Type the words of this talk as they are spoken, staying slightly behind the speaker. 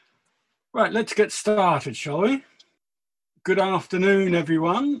Right, let's get started, shall we? Good afternoon,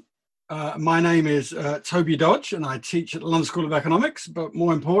 everyone. My name is Toby Dodge, and I teach at the London School of Economics, but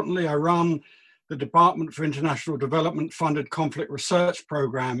more importantly, I run the Department for International Development funded conflict research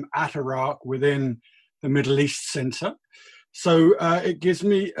program at Iraq within the Middle East Center. So it gives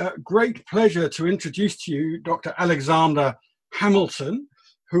me great pleasure to introduce to you Dr. Alexander Hamilton,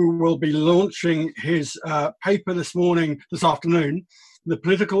 who will be launching his paper this afternoon, The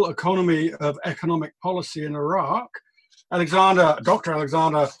Political Economy of Economic Policy in Iraq. Dr.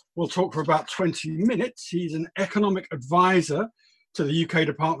 Alexander will talk for about 20 minutes. He's an economic advisor to the UK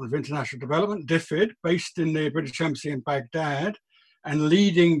Department of International Development, DFID, based in the British Embassy in Baghdad, and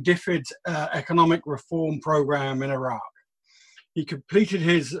leading DFID's economic reform program in Iraq. He completed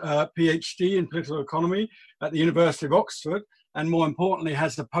his PhD in political economy at the University of Oxford, and more importantly,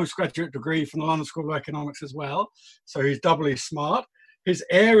 has a postgraduate degree from the London School of Economics as well. So he's doubly smart. His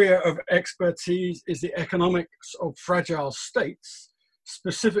area of expertise is the economics of fragile states.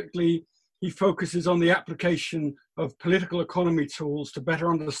 Specifically, he focuses on the application of political economy tools to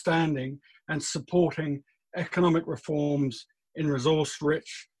better understanding and supporting economic reforms in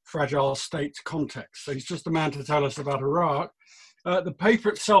resource-rich, fragile state contexts. So he's just the man to tell us about Iraq. The paper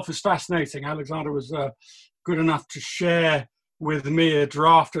itself is fascinating. Alexander was good enough to share with me a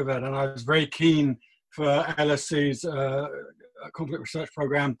draft of it, and I was very keen for LSE's conflict research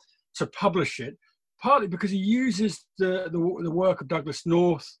program to publish it, partly because he uses the work of Douglas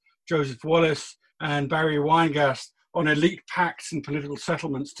North, Joseph Wallace, and Barry Weingast on elite pacts and political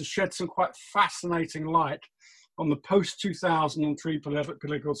settlements to shed some quite fascinating light on the post-2003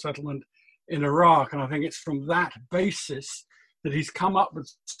 political settlement in Iraq. And I think it's from that basis that he's come up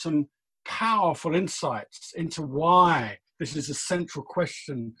with some powerful insights into why this is a central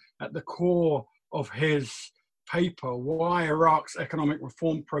question at the core of his paper, why Iraq's economic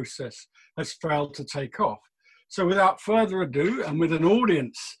reform process has failed to take off. So without further ado, and with an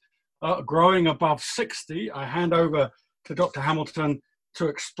audience growing above 60, I hand over to Dr. Hamilton to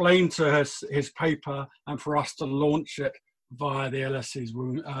explain to us his paper and for us to launch it via the LSE's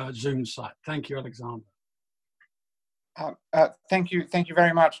Zoom site. Thank you, Alexander. Thank you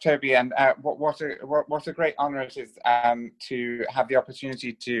very much, Toby. And what a great honor it is to have the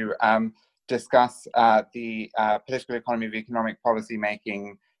opportunity to discuss the political economy of economic policy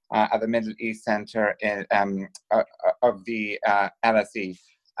making at the Middle East Center of the LSE.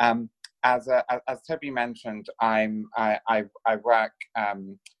 As Toby mentioned, I work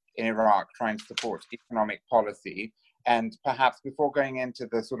in Iraq trying to support economic policy. And perhaps before going into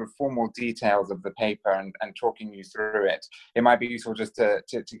the sort of formal details of the paper and talking you through it, it might be useful just to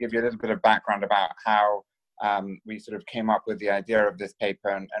give you a little bit of background about how we sort of came up with the idea of this paper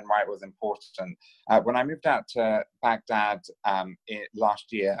and why it was important. When I moved out to Baghdad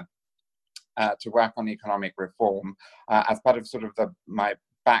last year to work on economic reform, as part of sort of my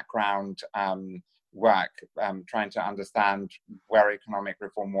background work, trying to understand where economic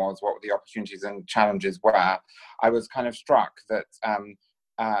reform was, what the opportunities and challenges were, I was kind of struck that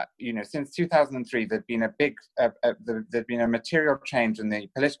since 2003 there'd been a material change in the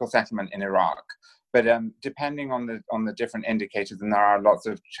political settlement in Iraq. But depending on the different indicators, and there are lots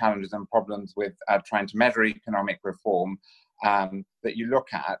of challenges and problems with trying to measure economic reform that you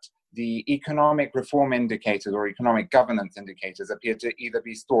look at, the economic reform indicators or economic governance indicators appear to either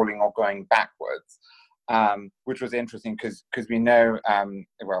be stalling or going backwards, which was interesting because we know,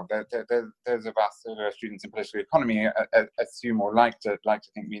 those of us who are students in political economy assume or like to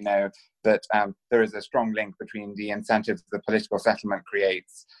think we know that there is a strong link between the incentives the political settlement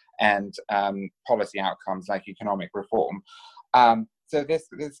creates and policy outcomes like economic reform. So this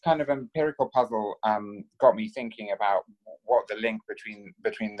kind of empirical puzzle got me thinking about what the link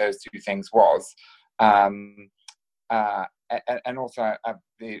between those two things was, and also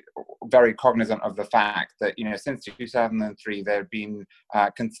very cognizant of the fact that since 2003 there have been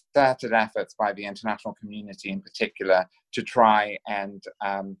concerted efforts by the international community in particular to try and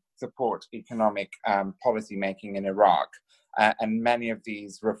support economic policy making in Iraq, and many of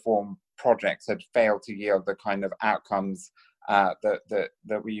these reform projects had failed to yield the kind of outcomes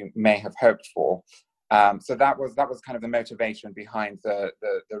that we may have hoped for. So that was kind of the motivation behind the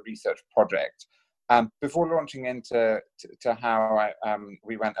research project. Before launching into how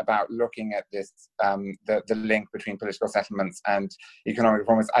we went about looking at this, the link between political settlements and economic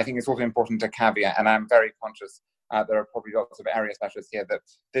reforms, I think it's also important to caveat, and I'm very conscious there are probably lots of area specialists here, that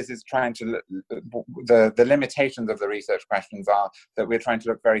this is trying to look, the limitations of the research questions are that we're trying to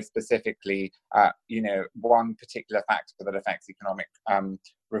look very specifically at, one particular factor that affects economic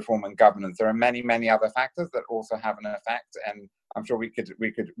reform and governance. There are many, many other factors that also have an effect, and I'm sure we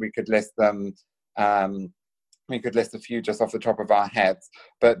could list them. We could list a few just off the top of our heads,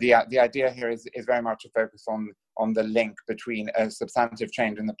 but the idea here is very much to focus on the link between a substantive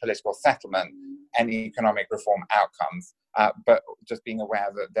change in the political settlement and economic reform outcomes, but just being aware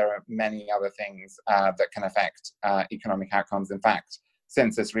that there are many other things that can affect economic outcomes. In fact,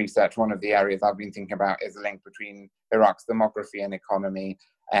 since this research, one of the areas I've been thinking about is a link between Iraq's demography and economy,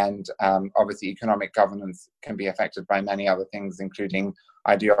 and obviously economic governance can be affected by many other things, including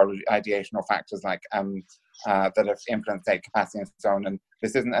ideational factors like that have influenced state capacity and so on. And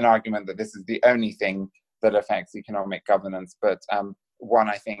this isn't an argument that this is the only thing that affects economic governance, but one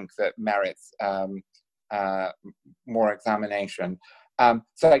I think that merits more examination.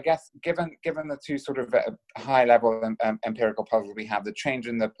 So I guess given the two sort of high level empirical puzzles we have, the change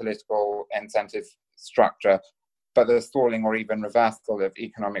in the political incentive structure, but the stalling or even reversal of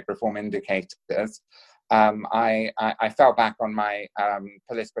economic reform indicators, I fell back on my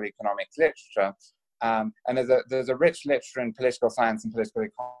political economics literature. And there's a rich literature in political science and political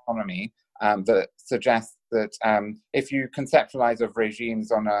economy that suggests that if you conceptualize of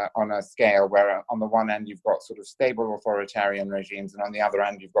regimes on a scale where on the one end you've got sort of stable authoritarian regimes, and on the other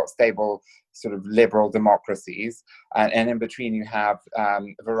end you've got stable sort of liberal democracies, and in between you have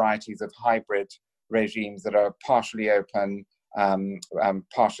varieties of hybrid regimes that are partially open,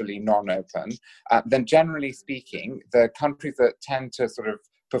 partially non-open, then generally speaking, the countries that tend to sort of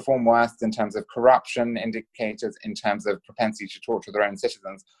perform worst in terms of corruption indicators, in terms of propensity to torture their own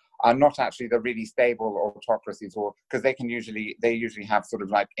citizens, are not actually the really stable autocracies, or because they usually have sort of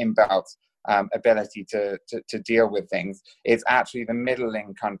like inbuilt ability to deal with things. It's actually the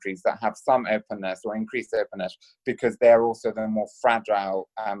middling countries that have some openness or increased openness, because they're also the more fragile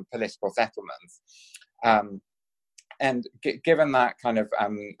political settlements. And given that kind of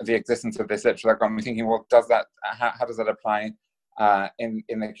the existence of this literature, that got me thinking, well, how does that apply in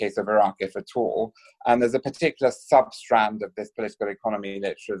the case of Iraq, if at all? And there's a particular substrand of this political economy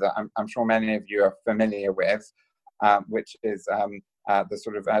literature that I'm sure many of you are familiar with, which is the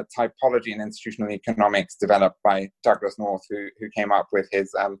sort of typology and institutional economics developed by Douglas North, who came up with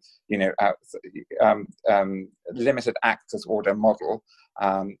his limited access order model,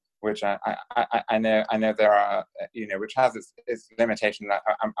 which I know there are, which has its limitation that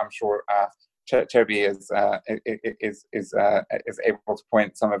I'm sure Toby is able to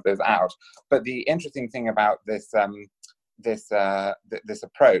point some of those out. But the interesting thing about this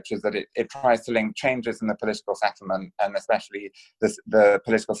approach is that it tries to link changes in the political settlement, and especially the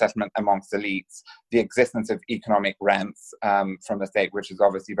political settlement amongst elites, the existence of economic rents from the state, which is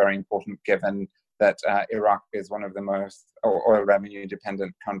obviously very important given that Iraq is one of the most oil revenue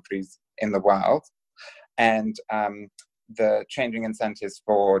dependent countries in the world, and the changing incentives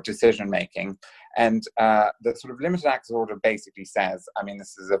for decision making. And the sort of limited access order basically says, I mean,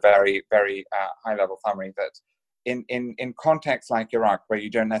 this is a very, very high level summary, that in contexts like Iraq, where you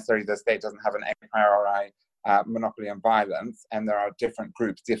don't necessarily, the state doesn't have an a priori monopoly on violence, and there are different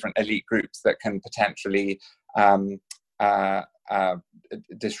groups, different elite groups that can potentially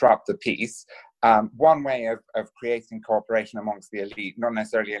disrupt the peace. One way of creating cooperation amongst the elite, not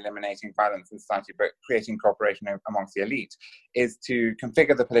necessarily eliminating violence in society, but creating cooperation amongst the elite, is to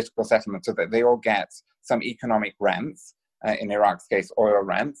configure the political settlement so that they all get some economic rents, in Iraq's case, oil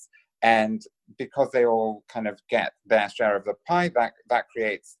rents, and because they all kind of get their share of the pie, that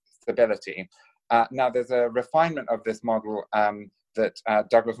creates stability. Now, there's a refinement of this model that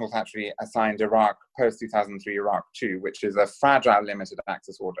Douglas North actually assigned Iraq post-2003 Iraq to, which is a fragile limited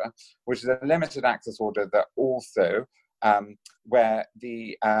access order, which is a limited access order that also, where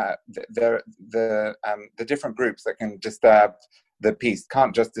the different groups that can disturb the peace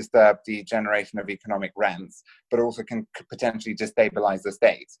can't just disturb the generation of economic rents, but also can potentially destabilize the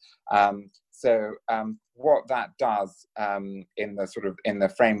state. So what that does in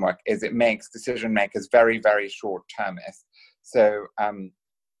the framework is it makes decision makers very, very short-termist. So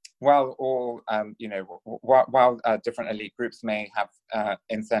while all while different elite groups may have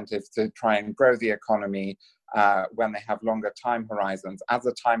incentives to try and grow the economy when they have longer time horizons, as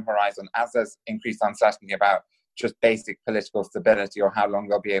there's increased uncertainty about just basic political stability or how long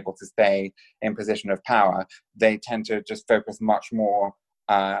they'll be able to stay in position of power, they tend to just focus much more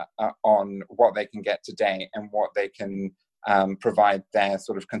on what they can get today and what they can provide their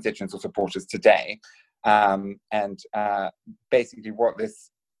sort of constituents or supporters today. And basically what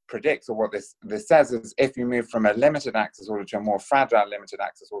this predicts, or what this says, is if you move from a limited access order to a more fragile limited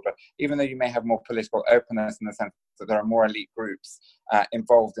access order, even though you may have more political openness in the sense that there are more elite groups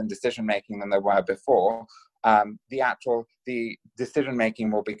involved in decision making than there were before, the decision making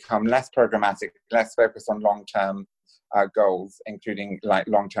will become less programmatic, less focused on long-term goals, including like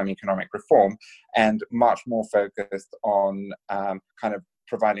long-term economic reform, and much more focused on kind of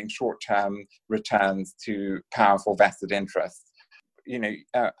providing short-term returns to powerful vested interests. You know,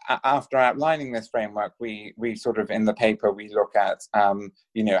 after outlining this framework, we sort of, in the paper, we look at,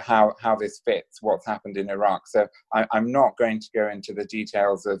 you know, how this fits what's happened in Iraq. So I'm not going to go into the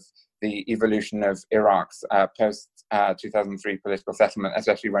details of the evolution of Iraq's post-2003 political settlement,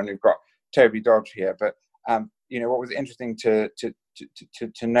 especially when we've got Toby Dodge here. But, you know, what was interesting to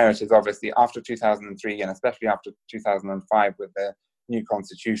note is obviously after 2003, and especially after 2005 with the new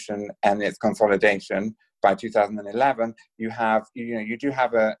constitution and its consolidation, by 2011, you do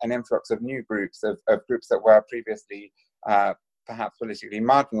have an influx of new groups, of groups that were previously perhaps politically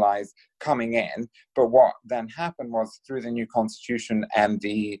marginalized coming in. But what then happened was, through the new constitution and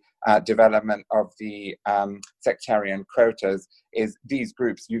the development of the sectarian quotas, is these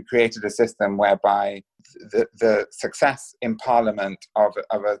groups, you created a system whereby the success in parliament of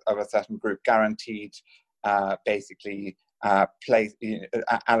a certain group guaranteed basically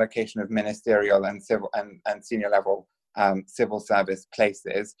allocation of ministerial and civil and senior level civil service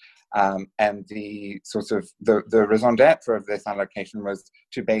places, and the sort of the raison d'etre of this allocation was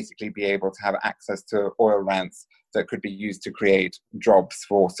to basically be able to have access to oil rents that could be used to create jobs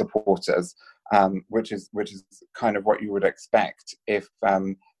for supporters, which is kind of what you would expect if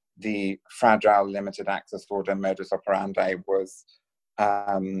the fragile limited access order modus operandi was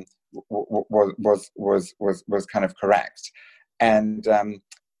kind of correct. And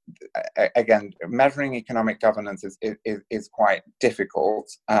again, measuring economic governance is quite difficult,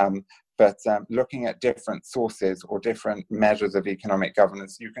 but looking at different sources or different measures of economic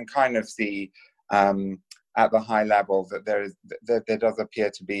governance, you can kind of see at the high level that there does appear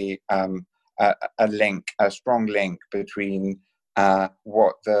to be a strong link between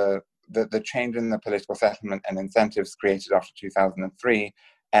what the change in the political settlement and incentives created after 2003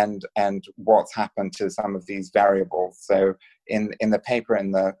 and what's happened to some of these variables. So in the paper,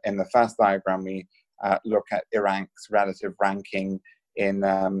 in the first diagram, we look at Iraq's relative ranking in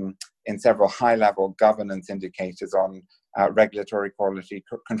several high-level governance indicators on regulatory quality,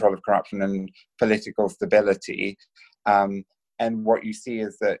 control of corruption, and political stability. And what you see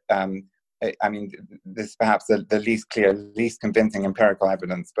is that, I mean, this is perhaps the least clear, least convincing empirical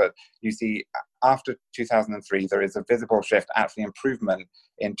evidence, but you see after 2003, there is a visible shift, actually improvement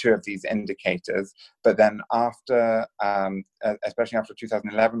in two of these indicators. But then after, especially after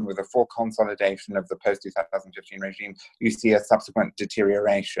 2011, with a full consolidation of the post-2015 regime, you see a subsequent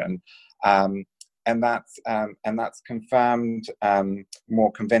deterioration. And that's confirmed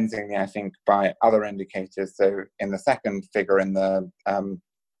more convincingly, I think, by other indicators. So in the second figure in the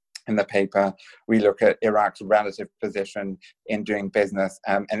paper, we look at Iraq's relative position in doing business,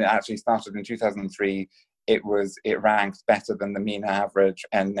 and it actually started in 2003. It ranked better than the MENA average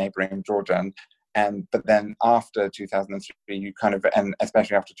and neighboring Jordan, but then after 2003, you kind of, and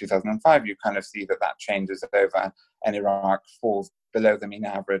especially after 2005, you kind of see that changes over, and Iraq falls below the MENA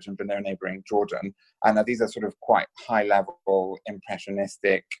average and below neighboring Jordan. And these are sort of quite high-level,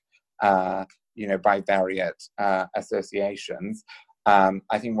 impressionistic, bivariate associations.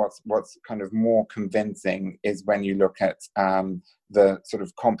 I think what's kind of more convincing is when you look at the sort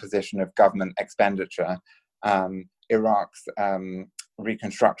of composition of government expenditure. Iraq's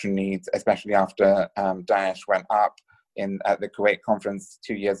reconstruction needs, especially after Daesh went up at the Kuwait conference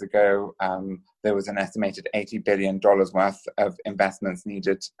 2 years ago, there was an estimated $80 billion worth of investments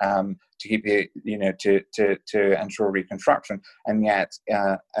needed to keep to ensure reconstruction. And yet,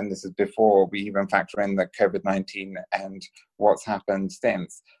 and this is before we even factor in the COVID-19 and what's happened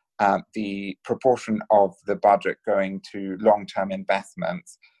since, the proportion of the budget going to long-term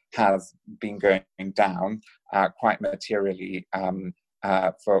investments has been going down quite materially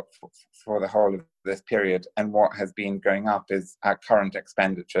for the whole of this period. And what has been going up is current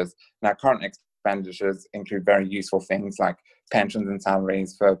expenditures. Now, current expenditures include very useful things like pensions and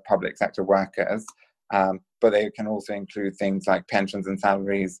salaries for public sector workers, but they can also include things like pensions and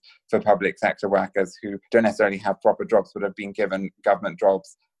salaries for public sector workers who don't necessarily have proper jobs but have been given government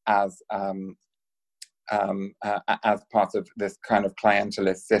jobs as part of this kind of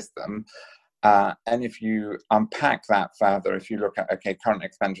clientelist system. And if you unpack that further, if you look at, okay, current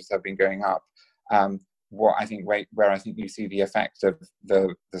expenditures have been going up, where I think you see the effect of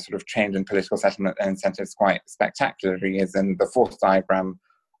the sort of change in political settlement and incentives quite spectacularly is in the fourth diagram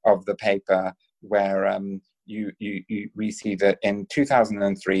of the paper, where we see that in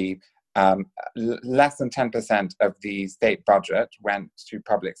 2003, less than 10% of the state budget went to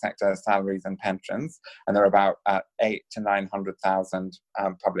public sector salaries and pensions, and there are about 800,000 to 900,000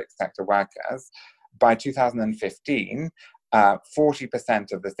 public sector workers. By 2015,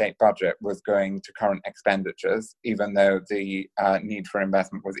 40% of the state budget was going to current expenditures, even though the need for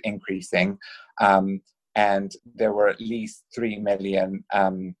investment was increasing. And there were at least 3 million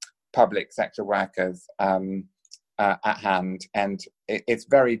public sector workers at hand. And it's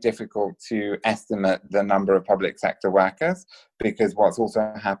very difficult to estimate the number of public sector workers, because what's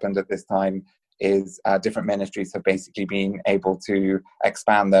also happened at this time is different ministries have basically been able to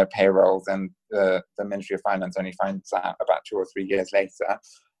expand their payrolls, and the Ministry of Finance only finds out about 2 or 3 years later.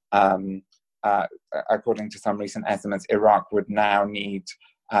 According to some recent estimates, Iraq would now need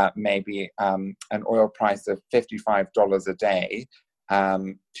maybe an oil price of $55 a day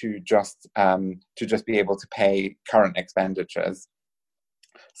to just be able to pay current expenditures.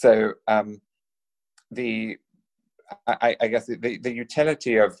 So I guess the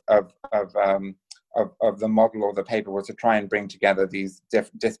utility of the model or the paper was to try and bring together these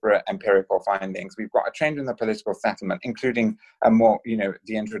disparate empirical findings. We've got a change in the political settlement, including a more,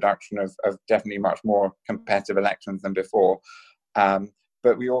 the introduction of definitely much more competitive elections than before.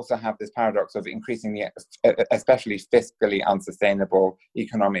 But we also have this paradox of increasingly, especially fiscally unsustainable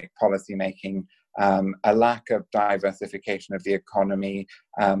economic policy making, a lack of diversification of the economy,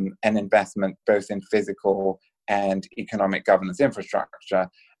 and investment both in physical and economic governance infrastructure.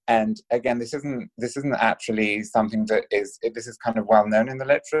 And again, this isn't actually something that this is kind of well known in the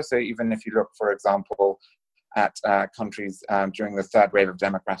literature. So even if you look, for example, at countries during the third wave of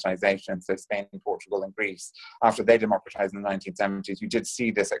democratization, so Spain, Portugal, and Greece, after they democratized in the 1970s, you did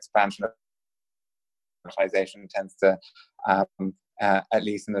see this expansion of democratization tends to, at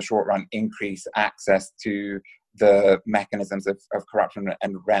least in the short run, increase access to the mechanisms of corruption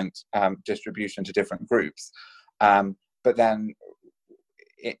and rent distribution to different groups. But then,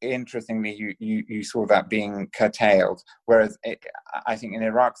 interestingly, you saw that being curtailed. Whereas I think in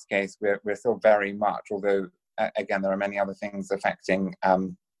Iraq's case, we're still very much, although again there are many other things affecting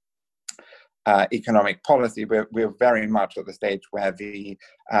economic policy, we're very much at the stage where the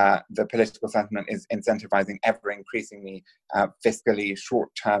political sentiment is incentivizing ever increasingly fiscally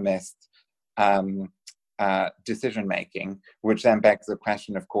short-termist decision making, which then begs the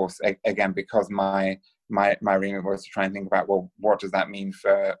question, of course, again, because my remit was to try and think about, well, what does that mean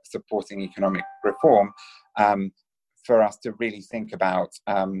for supporting economic reform? For us to really think about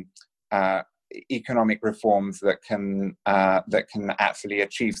economic reforms that can actually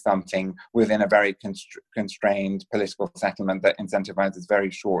achieve something within a very constrained political settlement that incentivizes very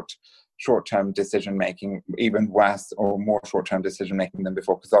short-term decision making, even worse or more short-term decision making than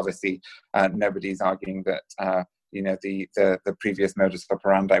before. Because obviously, nobody's arguing that the previous modus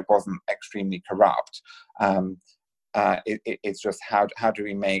operandi wasn't extremely corrupt. It's just how do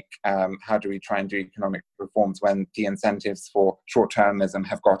we try and do economic reforms when the incentives for short-termism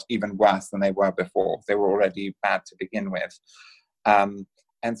have got even worse than they were before? They were already bad to begin with.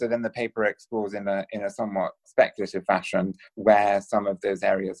 And so then the paper explores in a somewhat speculative fashion where some of those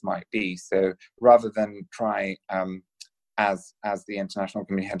areas might be. So rather than try, as the international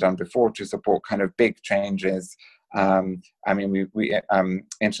community had done before, to support kind of big changes, we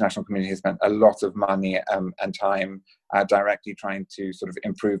international community has spent a lot of money and time directly trying to sort of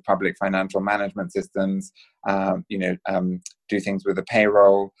improve public financial management systems, do things with the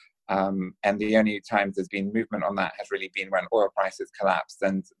payroll. And the only times there's been movement on that has really been when oil prices collapsed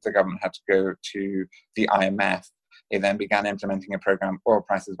and the government had to go to the IMF. It then began implementing a program. Oil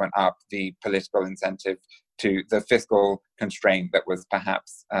prices went up. The political incentive to the fiscal constraint that was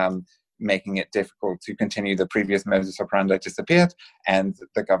perhaps making it difficult to continue the previous modus operandi disappeared, and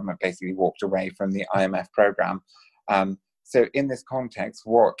the government basically walked away from the IMF program. So in this context,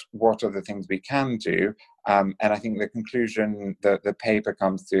 what are the things we can do? And I think the conclusion that the paper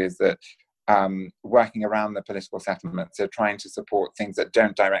comes to is that working around the political settlement, so trying to support things that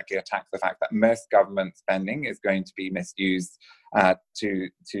don't directly attack the fact that most government spending is going to be misused to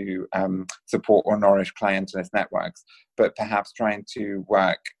support or nourish clientelist networks, but perhaps trying to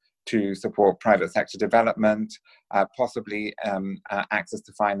work to support private sector development, possibly access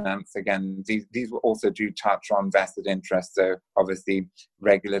to finance. Again, these will also do touch on vested interests. So obviously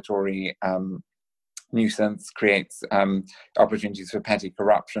regulatory nuisance creates opportunities for petty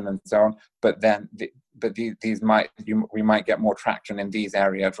corruption and so on. But then, we might get more traction in these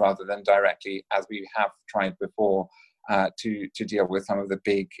areas rather than directly, as we have tried before, to deal with some of the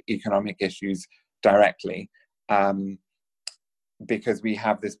big economic issues directly. because we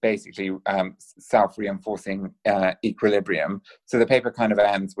have this basically self-reinforcing equilibrium. So the paper kind of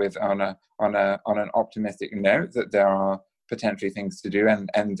ends with on an optimistic note that there are potentially things to do,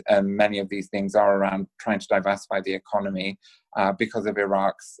 and many of these things are around trying to diversify the economy because of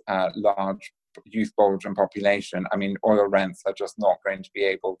Iraq's large youth bulge and population. I mean, oil rents are just not going to be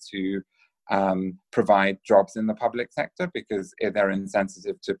able to provide jobs in the public sector because they're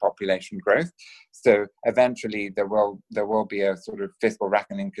insensitive to population growth. So eventually there will be a sort of fiscal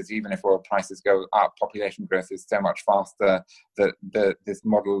reckoning, because even if oil prices go up, population growth is so much faster that this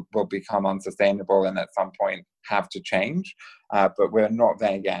model will become unsustainable and at some point have to change. But we're not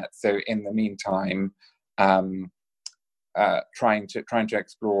there yet. So in the meantime, trying to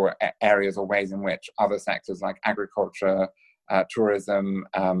explore areas or ways in which other sectors like agriculture, tourism,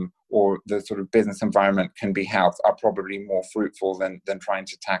 or the sort of business environment can be helped are probably more fruitful than trying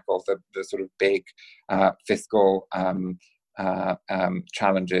to tackle the sort of big fiscal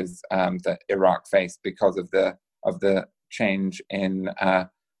challenges that Iraq faced because of the change in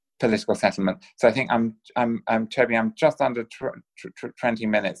political settlement. So I think Toby, I'm just under 20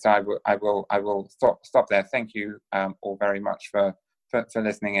 minutes. So I will stop there. Thank you all very much for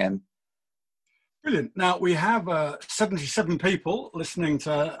listening in. Brilliant. Now we have 77 people listening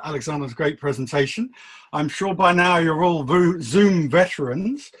to Alexander's great presentation. I'm sure by now you're all Zoom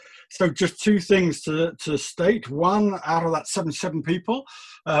veterans. So just two things to state. One, out of that 77 people,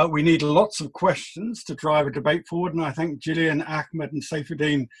 we need lots of questions to drive a debate forward. And I thank Gillian, Ahmed and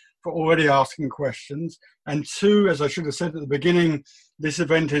Saifuddin for already asking questions. And two, as I should have said at the beginning, this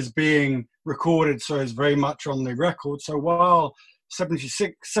event is being recorded, so it's very much on the record. So while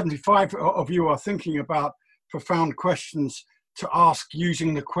 75 of you are thinking about profound questions to ask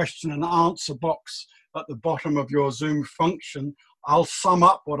using the question and answer box at the bottom of your Zoom function, I'll sum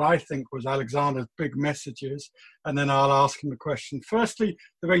up what I think was Alexander's big messages, and then I'll ask him the question. Firstly,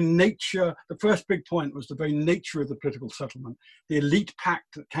 the first big point was the very nature of the political settlement. The elite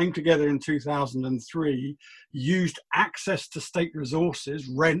pact that came together in 2003 used access to state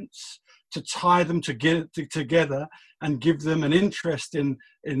resources, rents, to tie them together and give them an interest in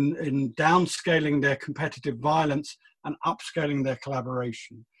downscaling their competitive violence and upscaling their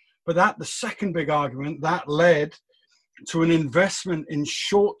collaboration. But the second big argument, that led to an investment in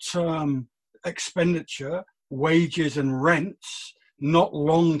short-term expenditure, wages and rents, not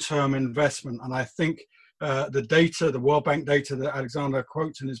long-term investment. And I think the World Bank data that Alexander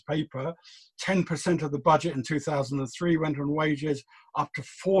quotes in his paper, 10% of the budget in 2003 went on wages, up to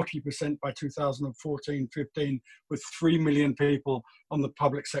 40% by 2014-15, with 3 million people on the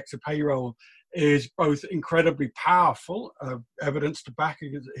public sector payroll, is both incredibly powerful evidence to back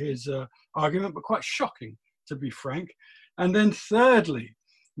his argument, but quite shocking, to be frank. And then thirdly,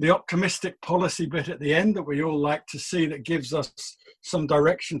 the optimistic policy bit at the end that we all like to see, that gives us some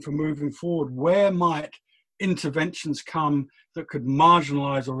direction for moving forward. Where might interventions come that could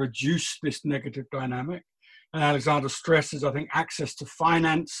marginalize or reduce this negative dynamic? And Alexander stresses, I think, access to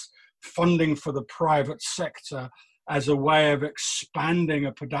finance, funding for the private sector as a way of expanding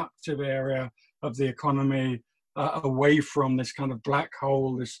a productive area of the economy away from this kind of black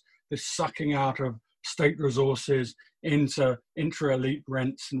hole, this sucking out of state resources into intra-elite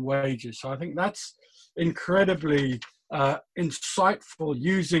rents and wages. So I think that's incredibly insightful,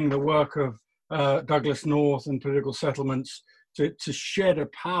 using the work of Douglas North and political settlements to shed a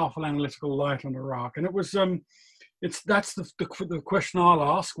powerful analytical light on Iraq. And it was that's the question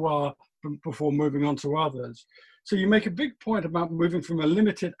I'll ask before moving on to others. So you make a big point about moving from a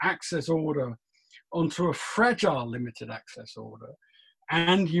limited access order onto a fragile limited access order.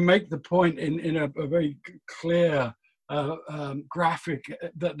 And you make the point in a very clear graphic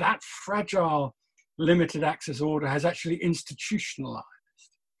that fragile limited access order has actually institutionalized,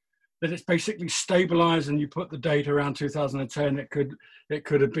 that it's basically stabilized, and you put the data around 2010, it could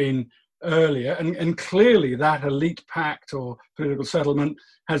have been earlier. And clearly that elite pact or political settlement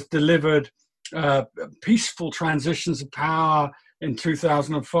has delivered peaceful transitions of power in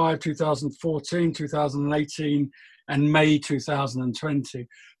 2005, 2014, 2018, and May 2020.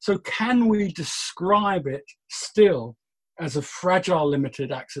 So can we describe it still as a fragile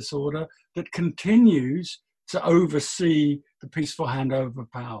limited access order that continues to oversee the peaceful handover of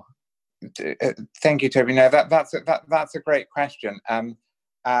power? Thank you, Toby. No, that's a great question. And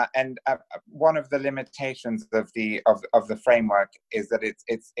one of the limitations of the framework is that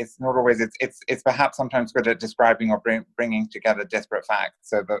it's not always it's perhaps sometimes good at describing or bringing together disparate facts.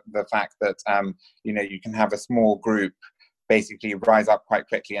 So the fact that you can have a small group basically rise up quite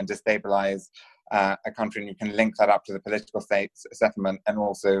quickly and destabilize a country, and you can link that up to the political state settlement and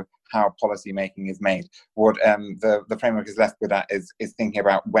also how policy making is made. What the framework is less good at is thinking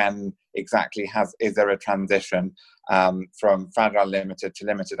about when exactly is there a transition from fragile limited to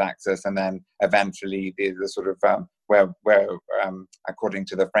limited access, and then eventually the sort of where according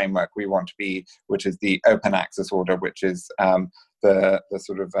to the framework we want to be, which is the open access order, which is the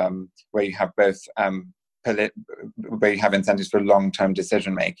sort of where you have both where you have incentives for long-term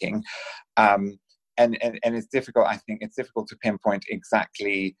decision making, and it's difficult. I think it's difficult to pinpoint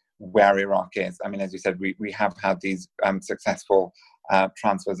exactly where Iraq is. I mean, as you said, we have had these successful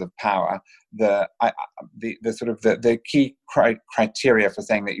transfers of power. The key criteria for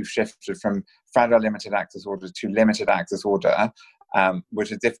saying that you've shifted from fragile limited access order to limited access order,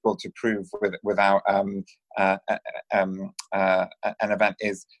 which is difficult to prove without an event,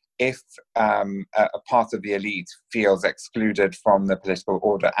 is if a part of the elite feels excluded from the political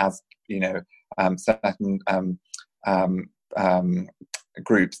order, as certain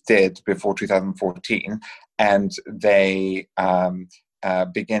groups did before 2014, and they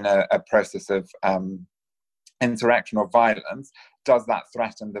begin a process of insurrection or violence, does that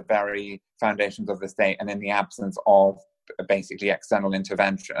threaten the very foundations of the state? And in the absence of basically external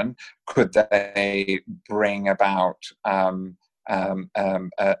intervention, could they bring about a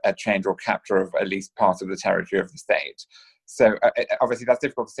change or capture of at least part of the territory of the state? So obviously that's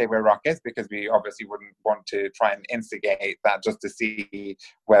difficult to say where Iraq is, because we obviously wouldn't want to try and instigate that just to see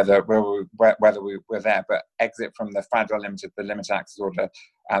whether we were there. But exit from the fragile limited, the limited access order,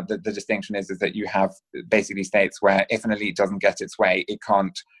 the distinction is that you have basically states where if an elite doesn't get its way, it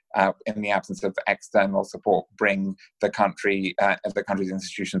can't, in the absence of external support, bring the country's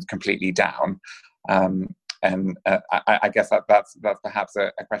institutions completely down. And I guess that's perhaps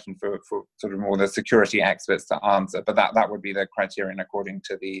a question for sort of more the security experts to answer. But that would be the criterion according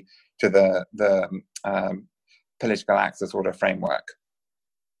to the political access order framework.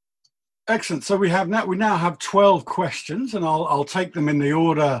 Excellent. So we now have 12 questions, and I'll take them in the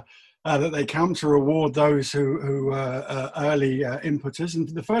order that they come to reward those who are early inputters. And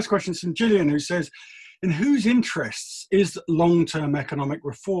the first question is from Gillian, who says, in whose interests is long-term economic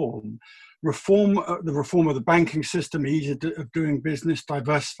reform? The reform of the banking system, ease of doing business,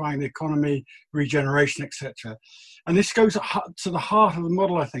 diversifying the economy, regeneration, etc. And this goes to the heart of the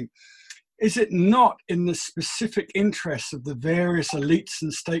model, I think. Is it not in the specific interests of the various elites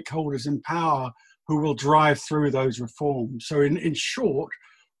and stakeholders in power who will drive through those reforms? So in short,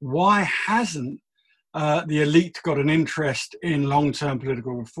 why hasn't the elite got an interest in long-term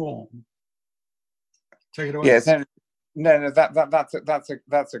political reform? Take it away. Yes. No,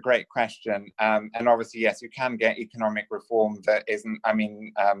 that's a great question, and obviously, yes, you can get economic reform that isn't. I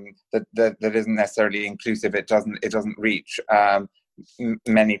mean, that isn't necessarily inclusive. It doesn't reach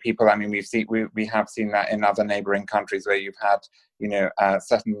many people. I mean, we have seen that in other neighbouring countries where you've had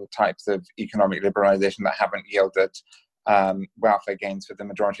certain types of economic liberalisation that haven't yielded welfare gains for the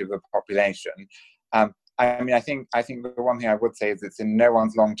majority of the population. I mean, I think the one thing I would say is it's in no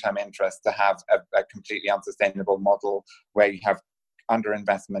one's long-term interest to have a completely unsustainable model where you have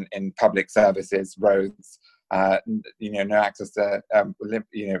underinvestment in public services, roads, no access to,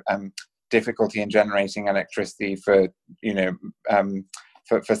 difficulty in generating electricity for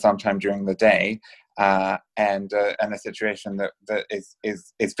some time during the day, and a situation that is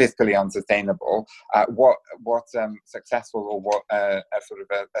fiscally unsustainable. What successful, or what a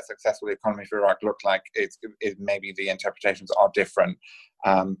successful economy for Iraq looked like is maybe the interpretations are different,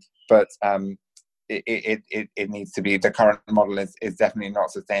 but it needs to be, the current model is definitely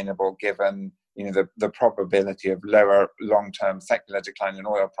not sustainable given the probability of lower long-term secular decline in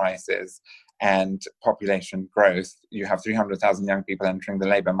oil prices and population growth. You have 300,000 young people entering the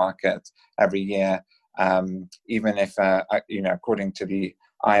labour market every year. Even if, according to the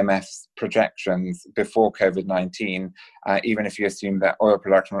IMF's projections before COVID-19, even if you assume that oil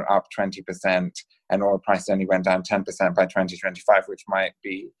production were up 20% and oil prices only went down 10% by 2025, which might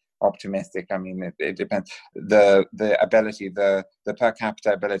be optimistic. I mean, it depends. The ability, the per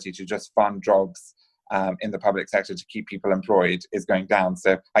capita ability to just fund jobs in the public sector to keep people employed is going down.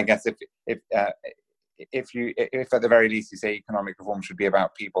 So I guess if at the very least you say economic reform should be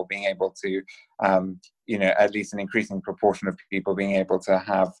about people being able to, at least an increasing proportion of people being able to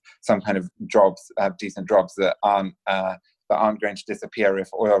have some kind of jobs, decent jobs that aren't going to disappear if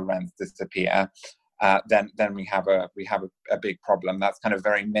oil rents disappear. Then we have a big problem. That's kind of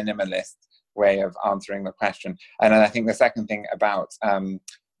very minimalist way of answering the question. And then I think the second thing about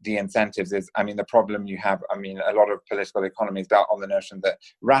the incentives is, I mean, the problem you have, I mean, a lot of political economy is built on the notion that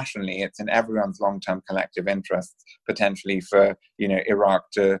rationally it's in everyone's long-term collective interests, potentially for, Iraq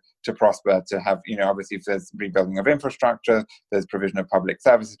to prosper, to have, obviously if there's rebuilding of infrastructure, there's provision of public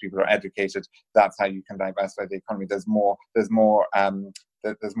services, people are educated, that's how you can diversify the economy. There's more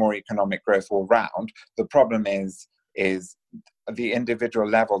economic growth all round. The problem is the individual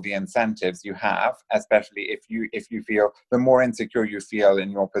level, the incentives you have, especially if you feel, the more insecure you feel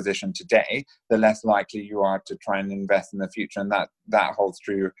in your position today, the less likely you are to try and invest in the future. And that holds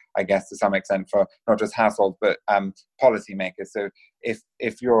true, I guess, to some extent for not just households, but policymakers. So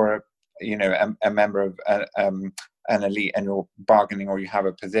if you're, a member of an elite and you're bargaining, or you have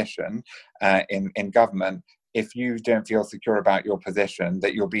a position in government, if you don't feel secure about your position,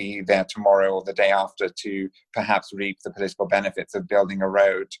 that you'll be there tomorrow or the day after to perhaps reap the political benefits of building a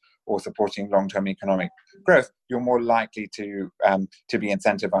road or supporting long-term economic growth, you're more likely to be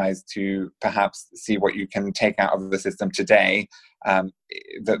incentivized to perhaps see what you can take out of the system today,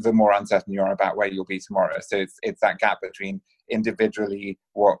 the more uncertain you are about where you'll be tomorrow. So it's that gap between individually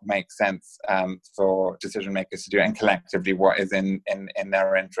what makes sense for decision makers to do, and collectively what is in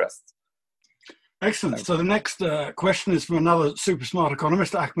their interests. Excellent. So the next question is from another super smart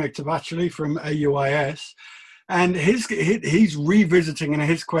economist, Ahmed Tabacheli from AUIS. And he's revisiting in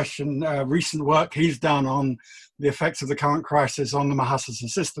his question recent work he's done on the effects of the current crisis on the Muhassasa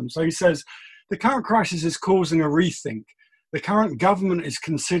system. So he says, the current crisis is causing a rethink. The current government is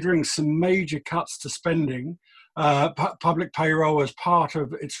considering some major cuts to spending, public payroll as part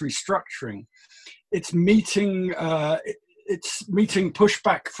of its restructuring. It's meeting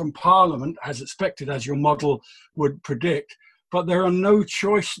pushback from Parliament as expected, as your model would predict, but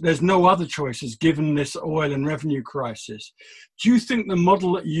there's no other choices given this oil and revenue crisis. Do you think the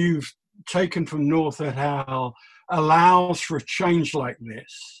model that you've taken from North et al. Allows for a change like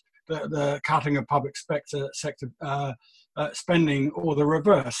this, the cutting of public sector spending, or the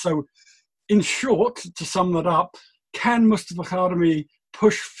reverse? So in short, to sum that up, can Mustafa Kadhimi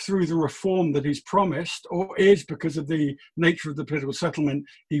push through the reform that he's promised, or is, because of the nature of the political settlement,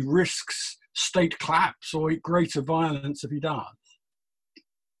 he risks state collapse or greater violence if he does?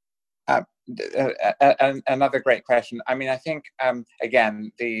 Another great question. I mean, I think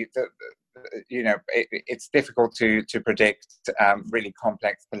again, it's difficult to predict really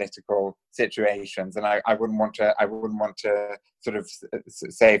complex political situations, and I wouldn't want to sort of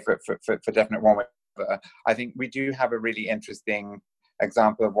say for definite one way or the other. I think we do have a really interesting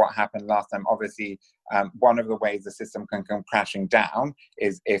example of what happened last time. Obviously, one of the ways the system can come crashing down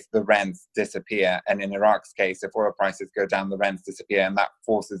is if the rents disappear. And in Iraq's case, if oil prices go down, the rents disappear, and that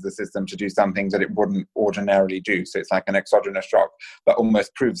forces the system to do something that it wouldn't ordinarily do. So it's like an exogenous shock that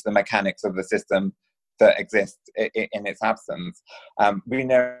almost proves the mechanics of the system that exists in its absence. We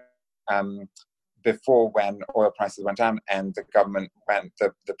know before, when oil prices went down and the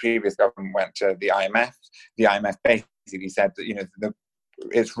previous government went to the IMF basically said that,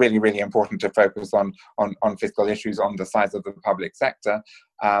 it's really, really important to focus on fiscal issues, on the size of the public sector.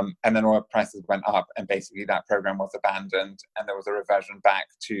 And then oil prices went up, and basically that program was abandoned, and there was a reversion back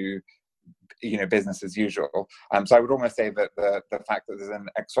to business as usual. So I would almost say that the fact that there's an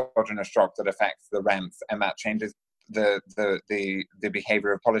exogenous shock that affects the rents, and that changes the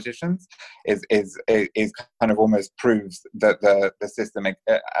behavior of politicians is kind of almost proves that the system,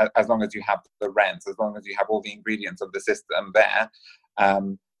 as long as you have the rents, as long as you have all the ingredients of the system there,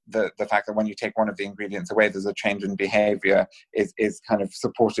 the fact that when you take one of the ingredients away, there's a change in behavior is kind of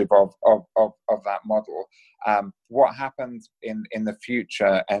supportive of that model. What happens in the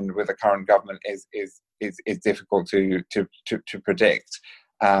future and with the current government is difficult to predict.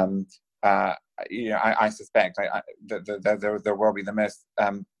 I suspect that there will be the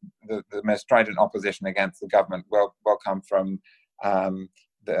most strident opposition against the government will come from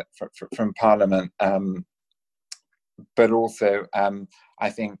Parliament, but also I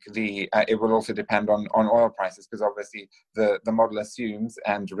think it will also depend on oil prices, because obviously the model assumes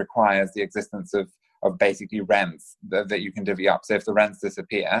and requires the existence of basically rents that you can divvy up. So if the rents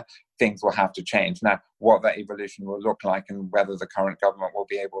disappear, things will have to change. Now, what that evolution will look like and whether the current government will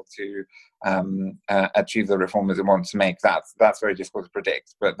be able to achieve the reforms it wants to make, that's very difficult to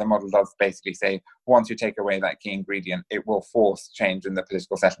predict. But the model does basically say, once you take away that key ingredient, it will force change in the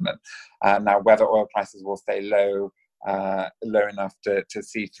political settlement. Now, whether oil prices will stay low enough to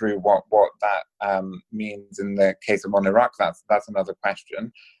see through what that means in the case of Iraq, that's another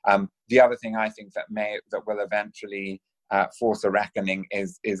question. The other thing I think that will eventually force a reckoning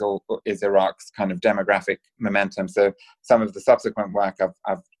is Iraq's kind of demographic momentum. So some of the subsequent work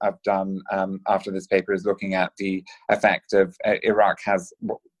I've done after this paper is looking at the effect of Iraq has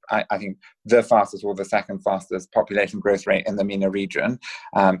I think, the fastest or the second fastest population growth rate in the MENA region.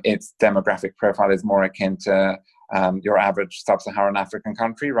 Its demographic profile is more akin to your average sub-Saharan African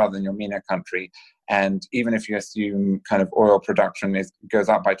country rather than your MENA country. And even if you assume kind of oil production goes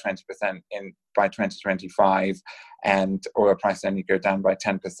up by 20% by 2025, and oil prices only go down by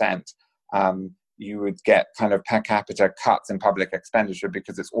 10%, you would get kind of per capita cuts in public expenditure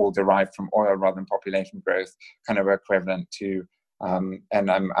because it's all derived from oil rather than population growth, kind of equivalent to.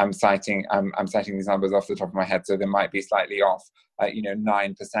 And I'm citing these numbers off the top of my head, so they might be slightly off.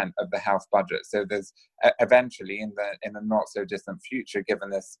 9% of the health budget. So there's eventually in the not so distant future, given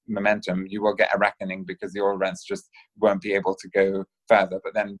this momentum, you will get a reckoning because the oil rents just won't be able to go further.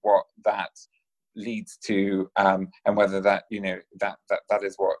 But then what that leads to, and whether that that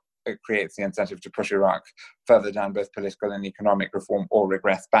is what it creates the incentive to push Iraq further down both political and economic reform or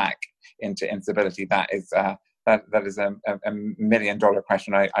regress back into instability, that is a $1 million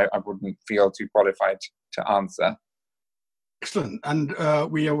question I wouldn't feel too qualified to answer. Excellent. And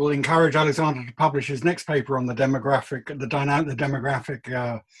we will encourage Alexander to publish his next paper on the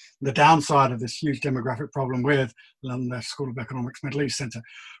downside of this huge demographic problem with London School of Economics Middle East Centre.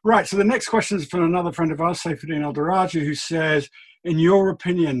 Right, so the next question is from another friend of ours, Saifuddin Al-Daraju, who says, in your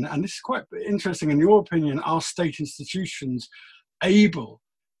opinion, and this is quite interesting, in your opinion, are state institutions able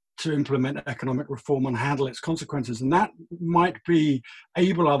to implement economic reform and handle its consequences? And that might be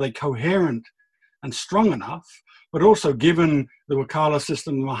able, are they coherent and strong enough? But also, given the Wakala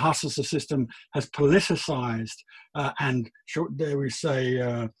system, the Muhassasa system has politicized and, dare we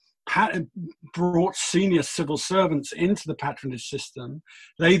say, brought senior civil servants into the patronage system,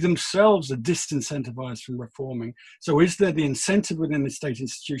 they themselves are disincentivized from reforming. So is there the incentive within the state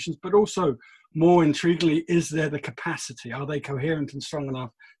institutions, but also, more intriguingly, is there the capacity? Are they coherent and strong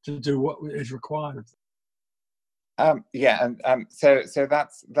enough to do what is required of them? So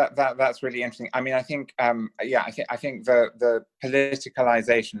that's really interesting. I mean, I think I think the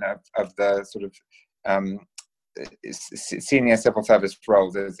politicalization of the sort of senior civil service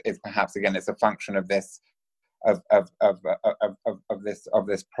roles is perhaps, again, it's a function of this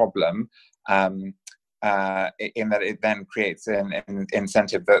this problem, in that it then creates an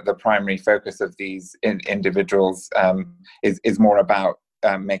incentive that the primary focus of these individuals is more about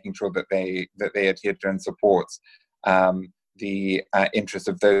making sure that they adhere to and support the interests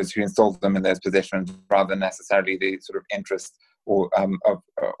of those who installed them in those positions, rather than necessarily the sort of interest or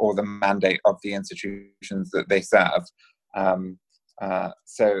the mandate of the institutions that they serve.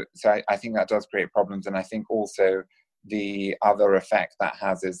 So I think that does create problems, and I think also the other effect that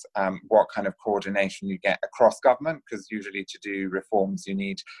has is what kind of coordination you get across government, because usually to do reforms you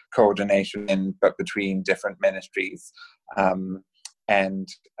need coordination but between different ministries. And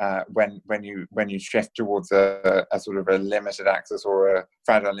when you shift towards a sort of a limited access or a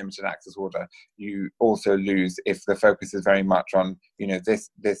fragile limited access order, you also lose if the focus is very much on this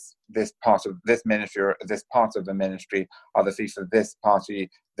part of this ministry or this part of the ministry are the fief of this party,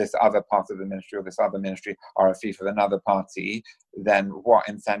 this other part of the ministry or this other ministry are a fief of another party. Then what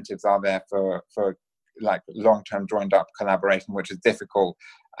incentives are there for like long-term joined up collaboration, which is difficult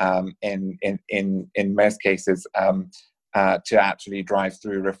in most cases. To actually drive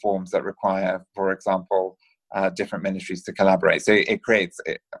through reforms that require, for example, different ministries to collaborate. So it creates,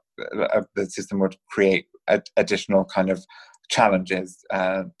 the system would create additional kind of challenges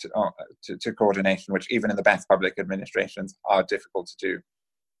to coordination, which even in the best public administrations are difficult to do.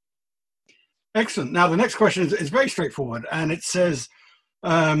 Excellent. Now, the next question is very straightforward, and it says,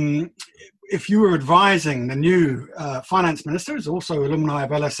 if you were advising the new finance minister, who's also alumni of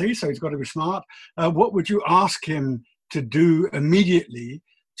LSE, so he's got to be smart, what would you ask him to do immediately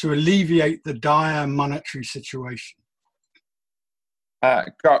to alleviate the dire monetary situation?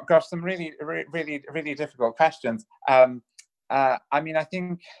 Gosh, some really difficult questions. I mean, I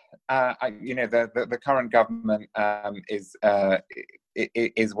think the current government is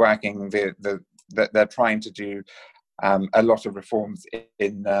working. They're trying to do a lot of reforms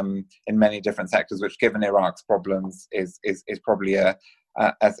in many different sectors, which, given Iraq's problems, is probably a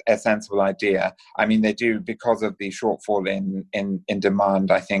sensible idea. I mean, they do, because of the shortfall in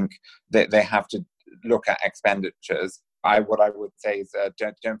demand. I think that they have to look at expenditures. What I would say is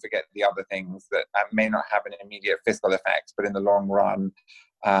don't forget the other things that may not have an immediate fiscal effect, but in the long run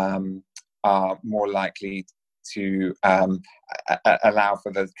are more likely to allow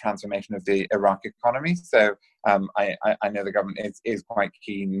for the transformation of the Iraq economy. So I know the government is quite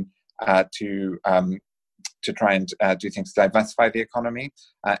keen to try and do things to diversify the economy,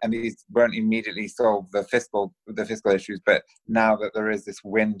 and these won't immediately solve the fiscal issues. But now that there is this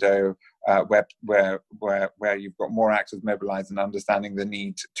window where you've got more actors mobilized and understanding the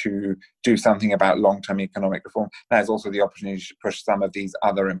need to do something about long-term economic reform, there's also the opportunity to push some of these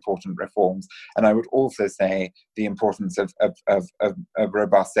other important reforms. And I would also say the importance of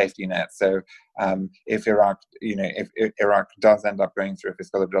robust safety nets. So if Iraq, if Iraq does end up going through a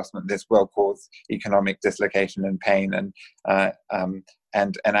fiscal adjustment, this will cause economic dislocation and pain,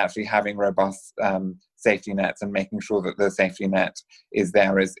 and actually having robust safety nets and making sure that the safety net is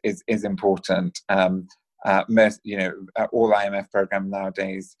there is important. Most, all IMF programs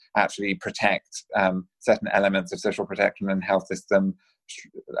nowadays actually protect certain elements of social protection and health system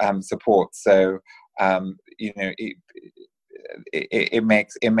support. So it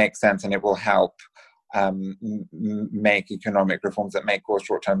makes sense, and it will help make economic reforms that may cause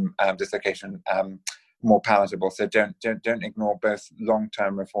short-term dislocation more palatable. So don't ignore both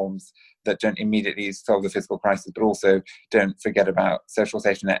long-term reforms that don't immediately solve the fiscal crisis, but also don't forget about social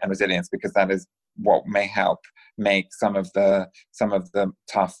safety net and resilience, because that is what may help make some of the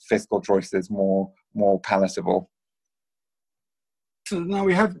tough fiscal choices more palatable. So now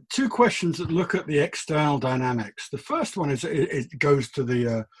we have two questions that look at the external dynamics. The first one is it goes to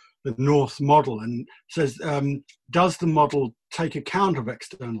the North model and says, does the model take account of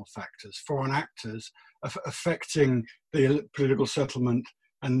external factors, foreign actors affecting the political settlement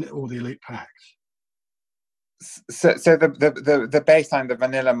and all the elite pacts? So the baseline, the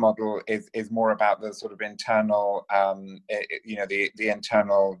vanilla model, is more about the sort of internal, the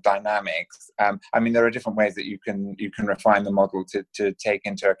internal dynamics. I mean, there are different ways that you can refine the model to take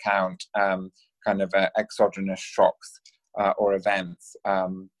into account kind of exogenous shocks or events.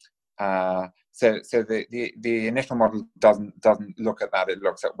 So the initial model doesn't look at that. It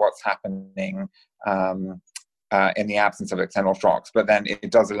looks at what's happening in the absence of external shocks. But then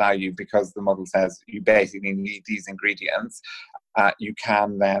it does allow you, because the model says you basically need these ingredients, you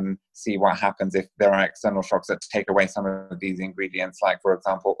can then see what happens if there are external shocks that take away some of these ingredients. Like, for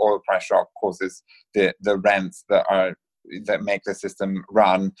example, oil price shock causes the rents that make the system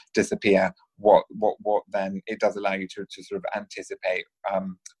run disappear. What then it does allow you to sort of anticipate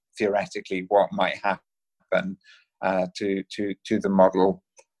theoretically what might happen to the model,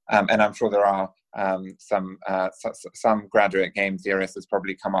 and I'm sure there are some graduate game theorists has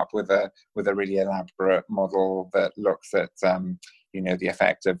probably come up with a really elaborate model that looks at the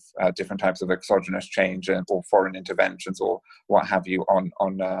effect of different types of exogenous change or foreign interventions or what have you on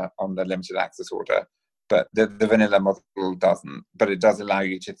the limited access order. But the vanilla model doesn't. But it does allow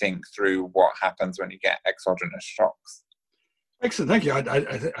you to think through what happens when you get exogenous shocks. Excellent, thank you.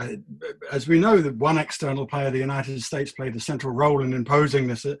 As we know, that one external player, the United States, played a central role in imposing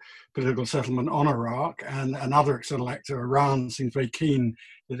this political settlement on Iraq, and another external actor, Iran, seems very keen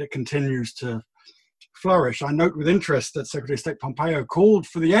that it continues to flourish. I note with interest that Secretary of State Pompeo called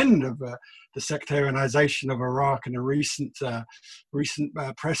for the end of the sectarianization of Iraq in a recent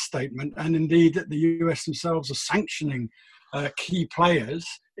press statement, and indeed that the US themselves are sanctioning key players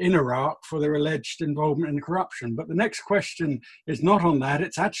in Iraq for their alleged involvement in corruption. But the next question is not on that.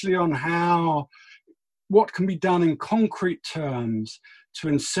 It's actually on what can be done in concrete terms to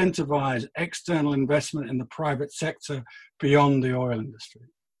incentivize external investment in the private sector beyond the oil industry.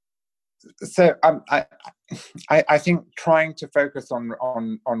 So I think trying to focus on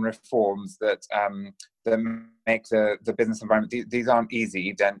reforms that make the business environment, these aren't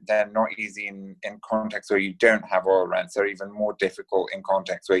easy. They're not easy in contexts where you don't have oil rents. They're even more difficult in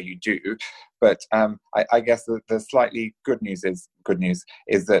contexts where you do. But I guess the slightly good news is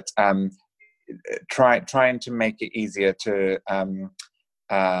that trying to make it easier to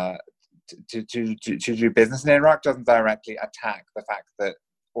do business in Iraq doesn't directly attack the fact that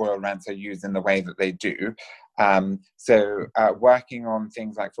oil rents are used in the way that they do. So working on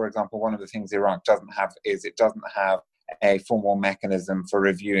things like, for example, one of the things Iraq doesn't have is it doesn't have a formal mechanism for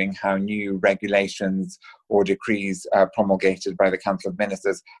reviewing how new regulations or decrees promulgated by the Council of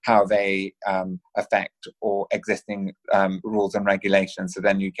Ministers, how they affect or existing rules and regulations. So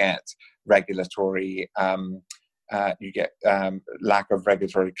then you get regulatory lack of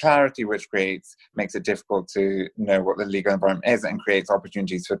regulatory clarity, which makes it difficult to know what the legal environment is, and creates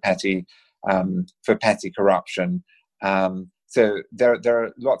opportunities for petty corruption. So there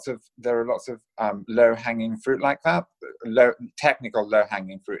are lots of low-hanging fruit like that. Technical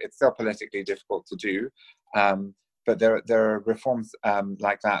low-hanging fruit. It's still politically difficult to do, but there are reforms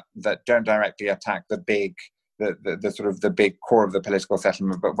like that don't directly attack the big. The sort of the big core of the political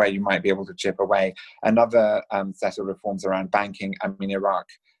settlement, but where you might be able to chip away. Another set of reforms around banking. I mean, Iraq,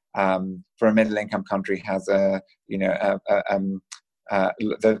 for a middle-income country, has there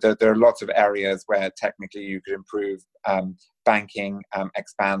are lots of areas where technically you could improve banking,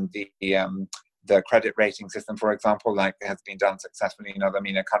 expand the credit rating system, for example, like has been done successfully in other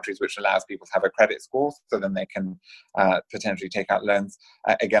MENA countries, which allows people to have a credit score so then they can potentially take out loans.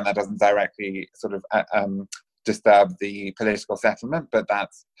 Again, that doesn't directly sort of disturb the political settlement, but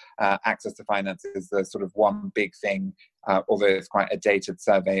that's access to finance is the sort of one big thing, although it's quite a dated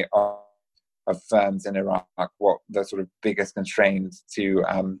survey of firms in Iraq, what the sort of biggest constraints to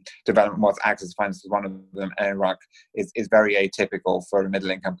development was. Access to finance is one of them, and Iraq is very atypical for a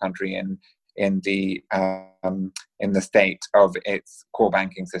middle-income country in the state of its core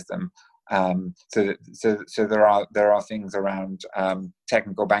banking system. So there are things around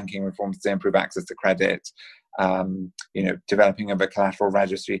technical banking reforms to improve access to credit, developing of a collateral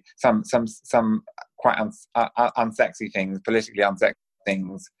registry, some quite unsexy things, politically unsexy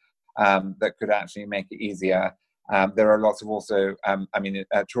things that could actually make it easier. There are lots of also,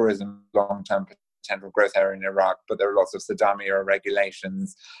 tourism, long-term potential growth area in Iraq, but there are lots of Saddam era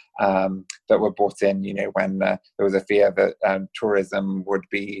regulations that were brought in, when there was a fear that tourism would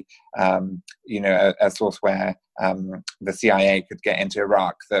be, a source where the CIA could get into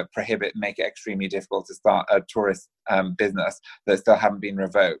Iraq, that make it extremely difficult to start a tourist business, that still haven't been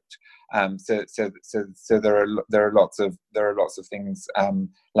revoked. So there are lots of things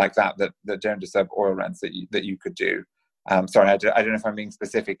like that don't disturb oil rents that you could do. Sorry, I don't know if I'm being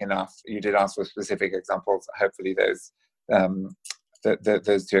specific enough. You did ask for specific examples. Hopefully those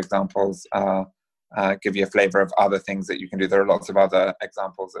two examples give you a flavor of other things that you can do. There are lots of other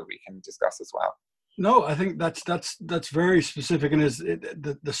examples that we can discuss as well. No, I think that's very specific, and is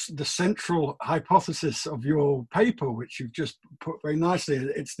the central hypothesis of your paper, which you've just put very nicely.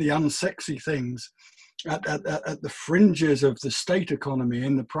 It's the unsexy things at the fringes of the state economy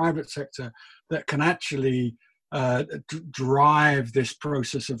in the private sector that can actually drive this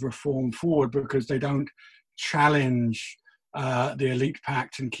process of reform forward, because they don't challenge the elite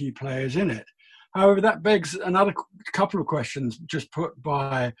pact and key players in it. However, that begs another couple of questions just put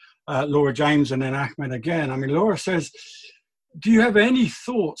by Laura James and then Ahmed again. I mean, Laura says, do you have any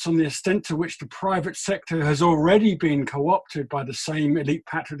thoughts on the extent to which the private sector has already been co-opted by the same elite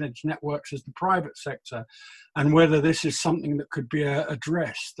patronage networks as the private sector, and whether this is something that could be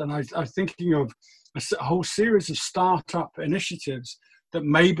addressed? And I'm thinking of a whole series of startup initiatives that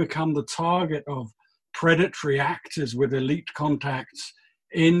may become the target of predatory actors with elite contacts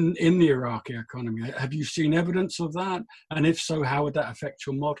in the Iraqi economy. Have you seen evidence of that? And if so, how would that affect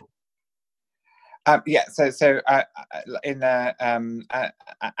your model? Yeah. So in as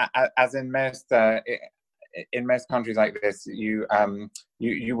in most countries like this, you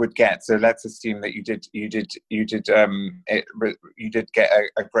would get. So let's assume that you did get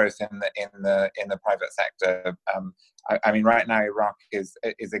a growth in the private sector. I mean, right now Iraq is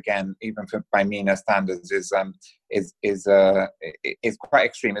again, even by MENA standards, is quite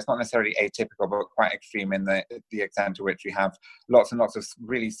extreme. It's not necessarily atypical, but quite extreme in the extent to which you have lots and lots of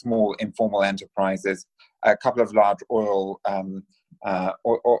really small informal enterprises, a couple of large oil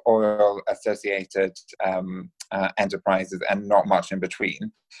associated enterprises, and not much in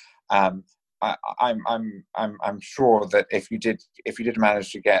between. I'm sure that if you did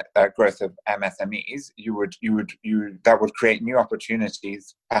manage to get a growth of MSMEs, that would create new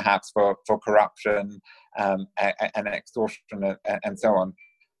opportunities, perhaps for corruption and extortion and so on.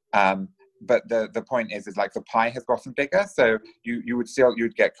 But the point is like the pie has gotten bigger, so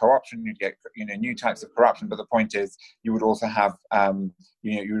you'd get co-option, you'd get new types of corruption. But the point is you would also have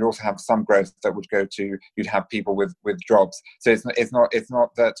you would also have some growth that would go to, you'd have people with jobs. So it's not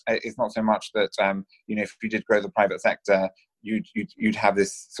so much that if you did grow the private sector, you'd have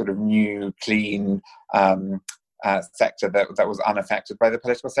this sort of new clean sector that was unaffected by the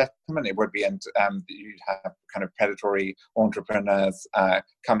political settlement. It would be, and you'd have kind of predatory entrepreneurs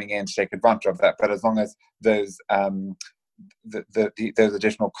coming in to take advantage of that. But as long as those those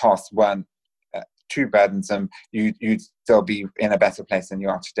additional costs weren't too burdensome, you'd still be in a better place than you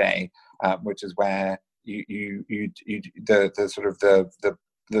are today, which is where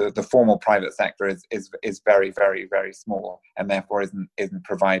the formal private sector is very, very, very small, and therefore isn't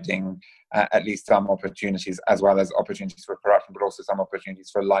providing at least some opportunities, as well as opportunities for corruption, but also some opportunities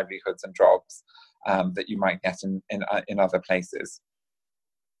for livelihoods and jobs that you might get in other places.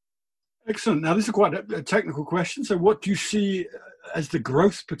 Excellent. Now, this is quite a technical question. So what do you see as the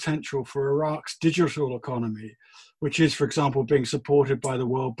growth potential for Iraq's digital economy, which is, for example, being supported by the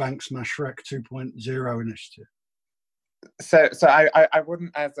World Bank's Mashrek 2.0 initiative? So I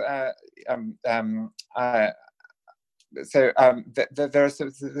wouldn't there's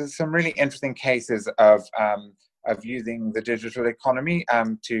some really interesting cases of using the digital economy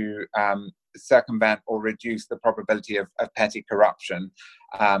to circumvent or reduce the probability of petty corruption.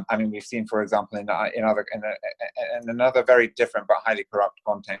 I mean, we've seen, for example, in another very different but highly corrupt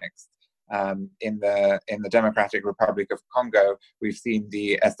context, in the Democratic Republic of Congo, we've seen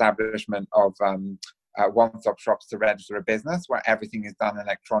the establishment of one-stop shops to register a business, where everything is done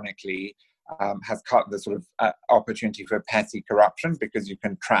electronically. Has cut the sort of opportunity for petty corruption, because you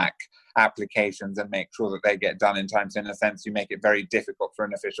can track applications and make sure that they get done in time. So in a sense, you make it very difficult for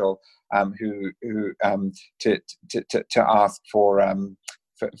an official to ask for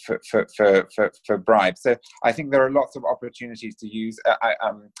bribes. So I think there are lots of opportunities to use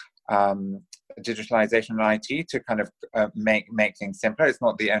digitalization and IT to kind of make things simpler. It's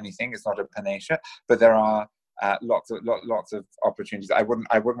not the only thing; it's not a panacea, but there are lots of opportunities. I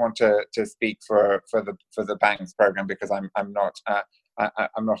wouldn't want to speak for the banks program, because I'm not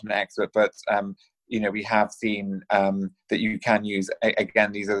an expert, but we have seen that you can use,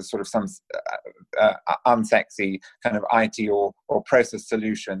 again, these are sort of some unsexy kind of IT or process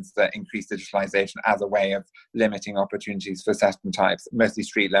solutions that increase digitalization as a way of limiting opportunities for certain types, mostly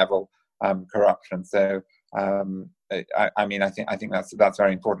street level corruption. So I think that's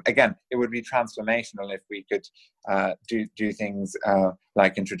very important. Again, it would be transformational if we could do things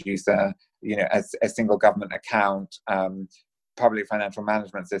like introduce a single government account, public financial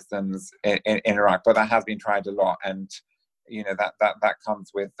management systems in Iraq. But that has been tried a lot, and that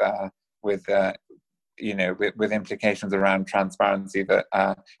comes with implications around transparency that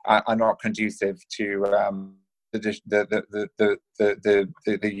are not conducive to the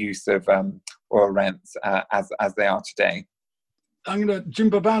use of oil rents as they are today. Jim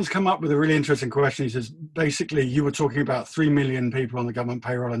Baban's come up with a really interesting question. He says, basically, you were talking about 3 million people on the government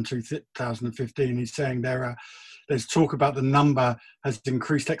payroll in 2015. He's saying there's talk about the number has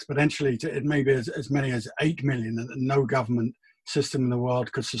increased exponentially to it maybe as many as 8 million, and no government system in the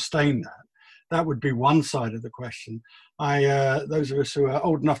world could sustain that. That would be one side of the question. Those of us who are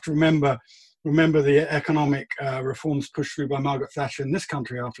old enough to remember the economic reforms pushed through by Margaret Thatcher in this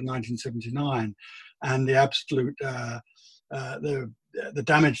country after 1979, and the absolute the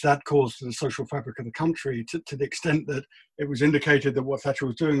damage that caused to the social fabric of the country, to the extent that it was indicated that what Thatcher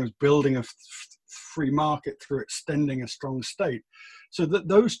was doing was building a free market through extending a strong state. So that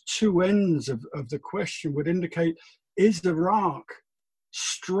those two ends of the question would indicate, is Iraq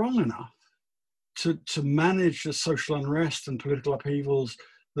strong enough to manage the social unrest and political upheavals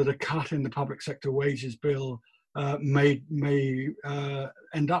that a cut in the public sector wages bill may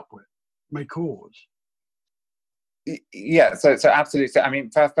end up with, may cause? Yeah, so absolutely. So, I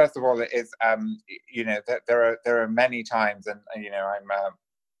mean, first of all, it is there are many times, and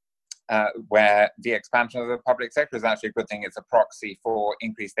I'm where the expansion of the public sector is actually a good thing. It's a proxy for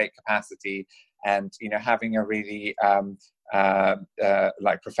increased state capacity, and having a really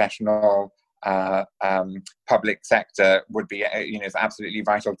professional public sector would be is absolutely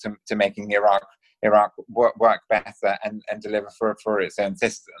vital to making Iraq work better and deliver for its own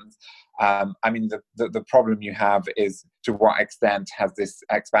citizens. I mean, the problem you have is, to what extent has this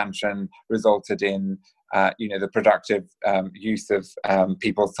expansion resulted in the productive use of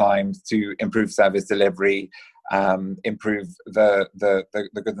people's time to improve service delivery, improve the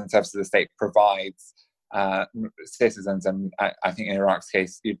goods and services the state provides citizens. And I think in Iraq's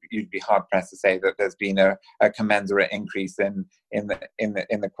case, you'd be hard pressed to say that there's been a commensurate increase in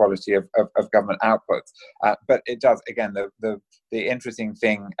the quality of government outputs. But it does, again, the interesting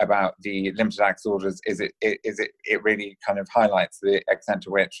thing about the limited access orders is it really kind of highlights the extent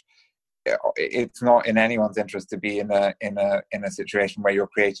to which it's not in anyone's interest to be in a situation where you're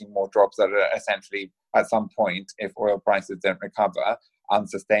creating more jobs that are essentially, at some point, if oil prices don't recover,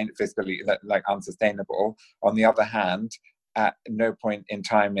 fiscally unsustainable. On the other hand, at no point in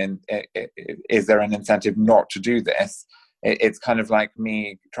time is there an incentive not to do this. It's kind of like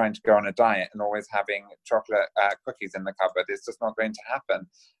me trying to go on a diet and always having chocolate cookies in the cupboard. It's just not going to happen.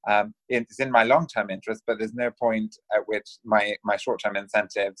 It's in my long-term interest, but there's no point at which my short-term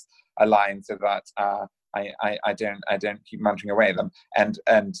incentives align so that I don't keep munching away at them. And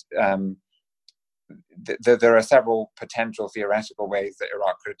there are several potential theoretical ways that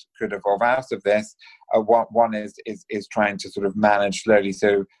Iraq could evolve out of this. One is trying to sort of manage slowly.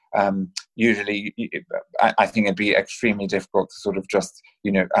 So usually, I think it'd be extremely difficult to sort of just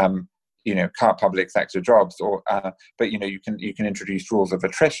cut public sector jobs, but you can introduce rules of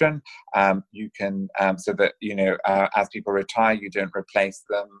attrition. You can so that as people retire, you don't replace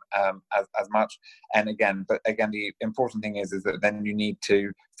them as much. And again, the important thing is that then you need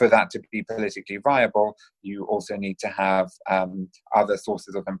to, for that to be politically viable, you also need to have other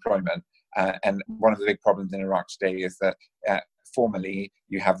sources of employment. And one of the big problems in Iraq today is that formally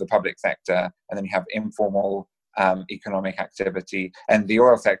you have the public sector, and then you have informal economic activity. And the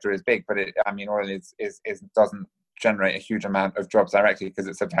oil sector is big, but oil doesn't generate a huge amount of jobs directly because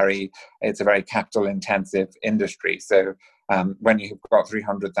it's a very capital intensive industry. So when you've got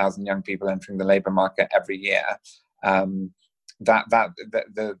 300,000 young people entering the labor market every year, the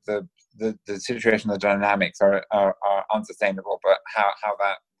situation, the dynamics are unsustainable. But how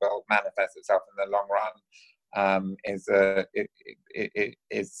that will manifest itself in the long run is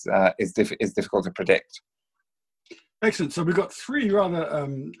difficult to predict. Excellent. So we've got three rather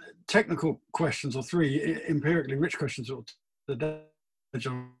technical questions, or three empirically rich questions. One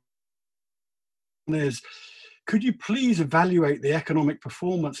is, could you please evaluate the economic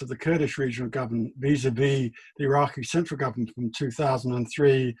performance of the Kurdish regional government vis-a-vis the Iraqi central government from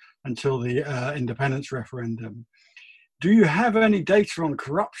 2003 until the independence referendum? Do you have any data on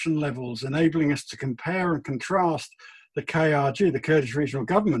corruption levels enabling us to compare and contrast the KRG, the Kurdish regional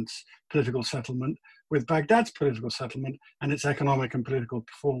government's political settlement, with Baghdad's political settlement and its economic and political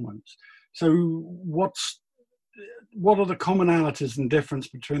performance? So what are the commonalities and difference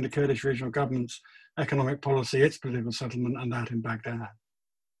between the Kurdish regional government's economic policy, its political settlement, and that in Baghdad?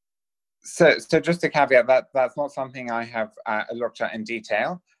 So just to caveat that's not something I have looked at in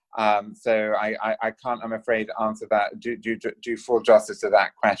detail. So I can't, I'm afraid, answer that, do full justice to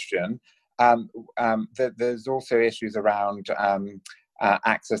that question. There's also issues around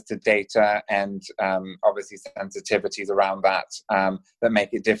access to data and obviously sensitivities around that that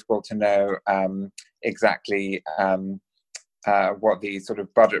make it difficult to know exactly what the sort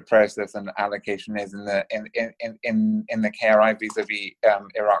of budget process and allocation is in the KRI vis-a-vis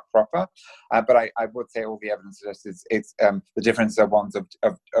Iraq proper. But I would say all the evidence suggests it's the differences are ones of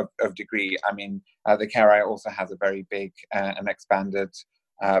degree. I mean, the KRI also has a very big and expanded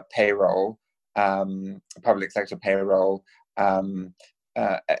payroll, public sector payroll. Again,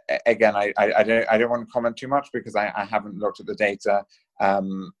 I don't want to comment too much because I haven't looked at the data.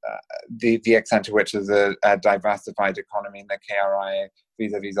 The extent to which there's a diversified economy in the KRI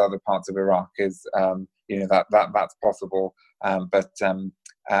vis-a-vis other parts of Iraq is, that's possible. But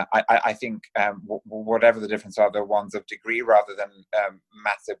I think whatever the difference are, they're ones of degree rather than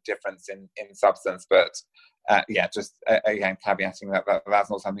massive difference in substance. But just again, caveating that's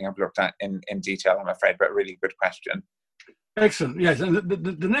not something I've looked at in detail, I'm afraid, but really good question. Excellent. Yes, and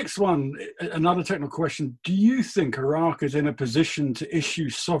the next one, another technical question. Do you think Iraq is in a position to issue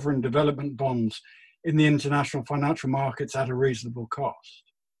sovereign development bonds in the international financial markets at a reasonable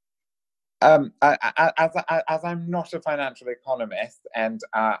cost? As I'm not a financial economist, and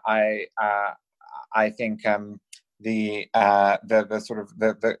I think the sort of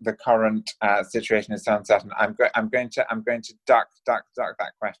the current situation is so uncertain, I'm going to duck that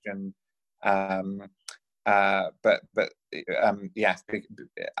question. Yes,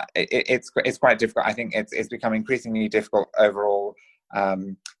 it's quite difficult. I think it's become increasingly difficult overall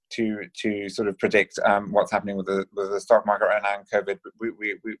to sort of predict what's happening with the stock market right now in COVID.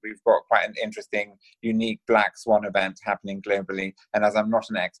 We've got quite an interesting, unique black swan event happening globally. And as I'm not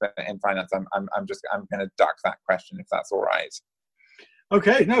an expert in finance, I'm going to duck that question if that's all right.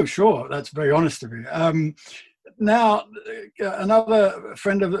 Okay, no, sure. That's very honest of you. Now, another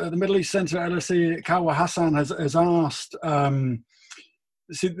friend of the Middle East Center, LSE, Kawa Hassan, has asked, the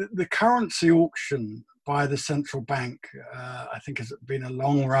currency auction by the central bank, I think has been a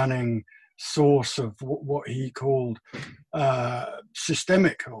long-running source of what he called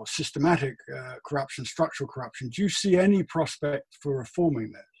systemic or systematic corruption, structural corruption. Do you see any prospect for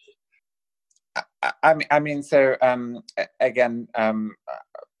reforming this? I mean, so again,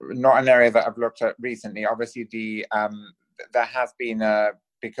 not an area that I've looked at recently. Obviously, there has been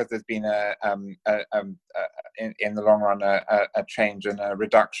because there's been in the long run a change and a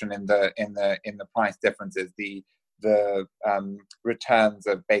reduction in the price differences. The returns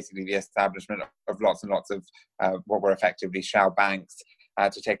of basically the establishment of lots and lots of what were effectively shell banks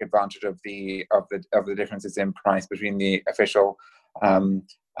to take advantage of the differences in price between the official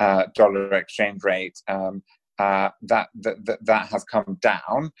dollar exchange rate. That has come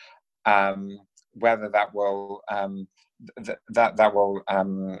down. Whether that will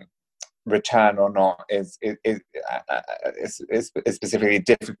return or not is specifically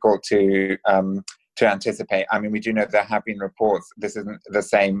difficult to anticipate. I mean, we do know there have been reports. This isn't the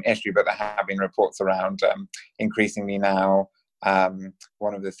same issue, but there have been reports around increasingly now.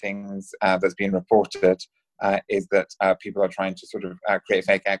 One of the things that's been reported is that people are trying to sort of create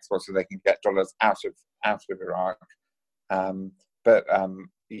fake exports so they can get dollars out of Iraq.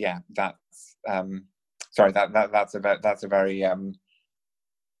 That's sorry, that's a very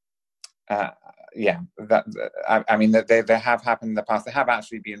I mean, that they have happened in the past. They have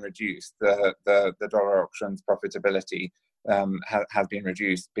actually been reduced. The dollar auctions profitability has been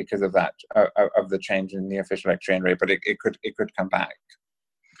reduced because of that, of the change in the official exchange rate. But it could come back.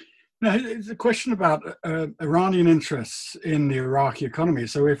 Now, it's a question about Iranian interests in the Iraqi economy.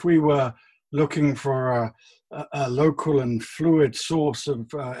 So if we were looking for a local and fluid source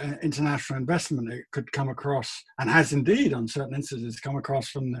of international investment, it could come across, and has indeed on certain instances come across,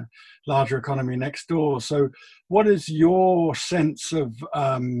 from the larger economy next door. So what is your sense of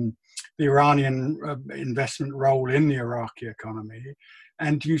the Iranian investment role in the Iraqi economy?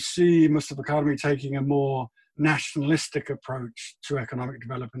 And do you see Mustafa Kadhimi taking a more nationalistic approach to economic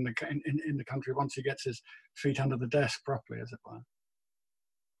development in the country once he gets his feet under the desk properly, as it were?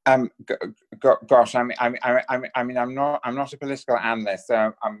 Gosh, I mean, I'm not a political analyst,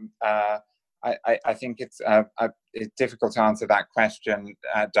 so I think it's difficult to answer that question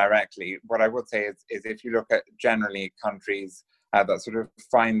directly. What I would say is if you look at generally countries that sort of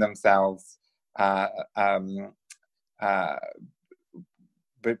find themselves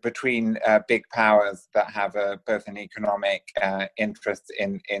between big powers that have both an economic interest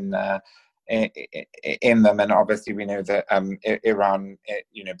in them, and obviously we know that Iran,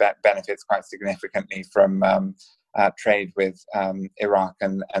 benefits quite significantly from trade with Iraq,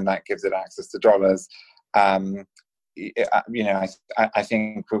 and that gives it access to dollars. I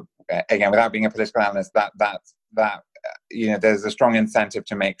think, again, without being a political analyst, that there's a strong incentive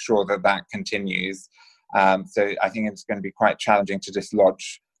to make sure that continues. So I think it's going to be quite challenging to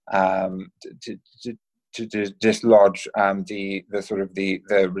dislodge the sort of the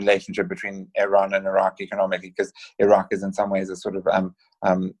relationship between Iran and Iraq economically, because Iraq is in some ways a sort of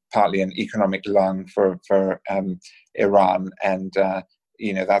partly an economic lung for Iran, and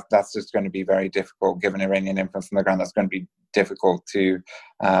that's just going to be very difficult given Iranian influence on the ground. That's going to be difficult to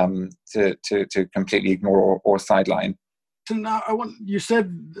completely ignore or sideline. So now you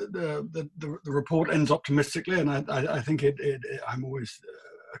said the report ends optimistically, and I think I'm always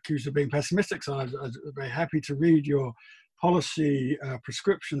accused of being pessimistic, so I was very happy to read your policy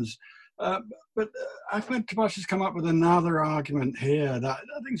prescriptions. But Ahmed Tabash has come up with another argument here that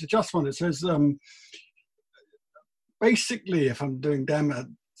I think is a just one. It says, basically, if I'm doing damage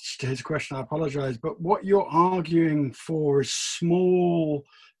to his question, I apologize, but what you're arguing for is small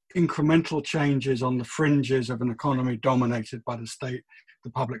incremental changes on the fringes of an economy dominated by the state, the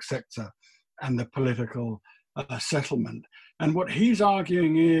public sector, and the political settlement. And what he's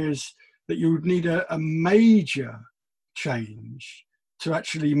arguing is that you would need a major change to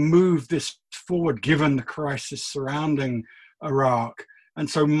actually move this forward, given the crisis surrounding Iraq. And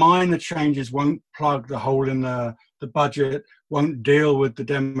so minor changes won't plug the hole in the budget, won't deal with the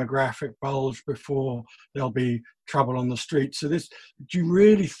demographic bulge before there'll be trouble on the street. So do you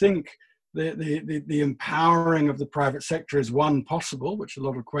really think the empowering of the private sector is, one, possible, which a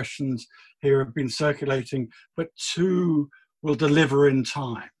lot of questions here have been circulating, but two, will deliver in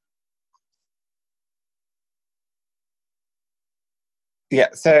time? Yeah,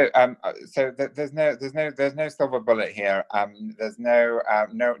 so there's no silver bullet here. There's no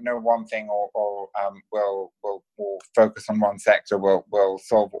one thing or will focus on one sector will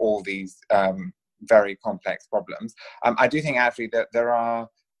solve all these very complex problems. I do think actually that there are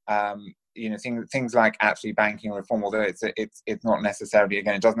things like actually banking reform, although it's not necessarily,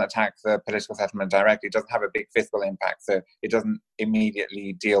 again, it doesn't attack the political settlement directly. It doesn't have a big fiscal impact, so it doesn't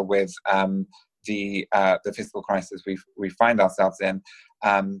immediately deal with the fiscal crisis we find ourselves in,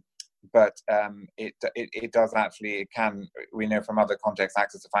 but it does actually, we know from other contexts,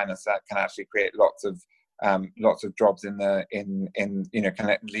 access to finance that can actually create lots of jobs can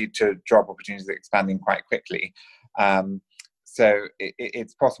lead to job opportunities expanding quite quickly. So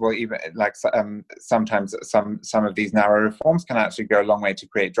it's possible, even like sometimes some of these narrow reforms can actually go a long way to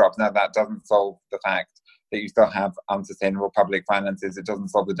create jobs. Now that doesn't solve the fact that you still have unsustainable public finances. It doesn't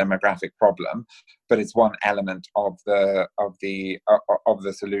solve the demographic problem, but it's one element of the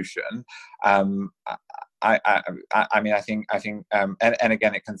solution. I think, and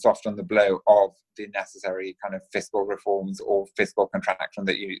again, it can soften the blow of the necessary kind of fiscal reforms or fiscal contraction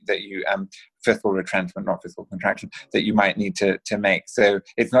fiscal retrenchment, not fiscal contraction, that you might need to make. So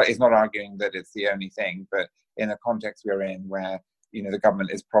it's not arguing that it's the only thing, but in the context we're in, where the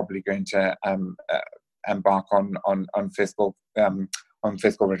government is probably going to embark on fiscal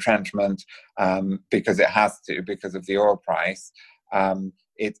retrenchment because it has to, because of the oil price.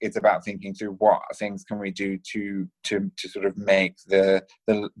 It's about thinking through what things can we do to sort of make the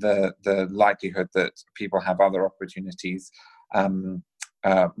likelihood that people have other opportunities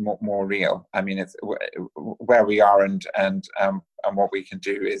more real. I mean, it's where we are and what we can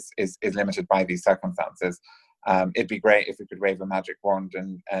do is limited by these circumstances. It'd be great if we could wave a magic wand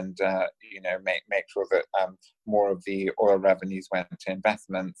and make sure that more of the oil revenues went to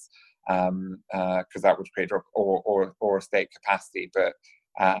investments, because that would create or state capacity. But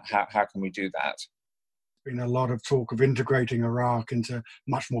how can we do that? Been a lot of talk of integrating Iraq into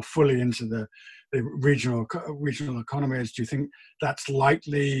much more fully into the regional economies. Do you think that's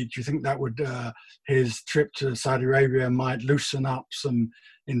likely? Do you think that would his trip to Saudi Arabia might loosen up some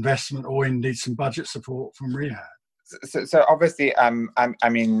investment or indeed some budget support from Riyadh? So obviously, I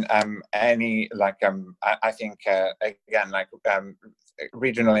think again,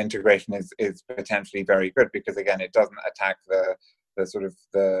 regional integration is potentially very good, because again, it doesn't attack the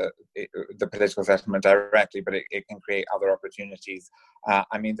political settlement directly, but it can create other opportunities.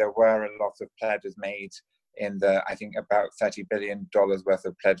 There were a lot of pledges made I think about $30 billion worth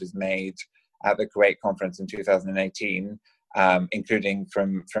of pledges made at the Kuwait conference in 2018, including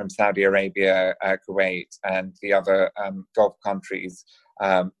from Saudi Arabia, Kuwait, and the other Gulf countries,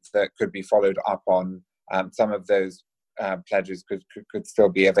 that could be followed up on. Some of those pledges could still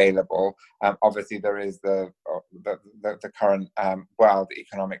be available. Obviously, there is the current world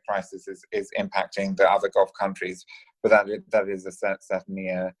economic crisis is impacting the other Gulf countries, but that is certainly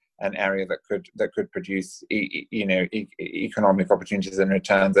an area that could produce economic opportunities and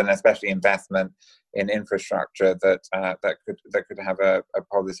returns, and especially investment in infrastructure that could have a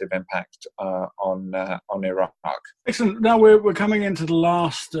positive impact on Iraq. Excellent. Now we're coming into the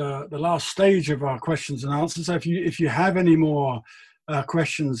last stage of our questions and answers. So if you have any more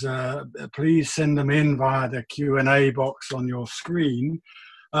questions, please send them in via the Q&A box on your screen.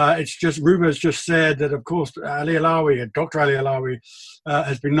 It's just, Ruba's just said that, of course, Dr. Ali Alawi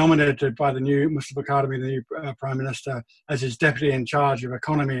has been nominated by the new Mustafa Kadhimi, the new Prime Minister, as his deputy in charge of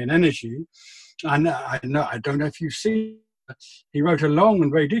economy and energy. And I don't know if you've seen, he wrote a long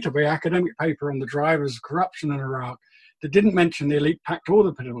and very detailed, very academic paper on the drivers of corruption in Iraq that didn't mention the elite pact or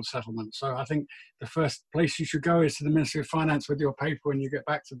the political settlement. So I think the first place you should go is to the Ministry of Finance with your paper when you get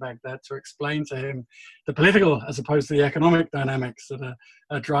back to Baghdad, to explain to him the political as opposed to the economic dynamics that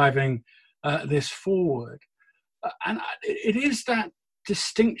are driving this forward. And it is that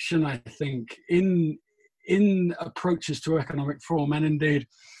distinction, I think, in approaches to economic reform, and indeed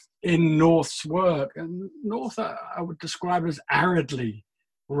in North's work. And North, I would describe as aridly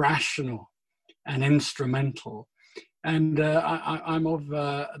rational and instrumental. And I'm of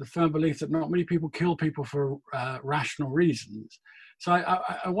the firm belief that not many people kill people for rational reasons. So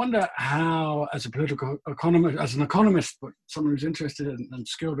I wonder how, as a political economist, as an economist, but someone who's interested in and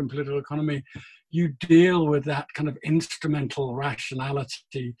skilled in political economy, you deal with that kind of instrumental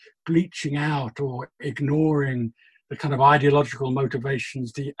rationality, bleaching out or ignoring the kind of ideological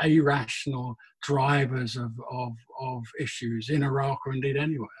motivations, the irrational drivers of issues in Iraq or indeed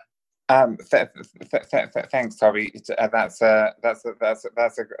anywhere. Thanks, Toby. That's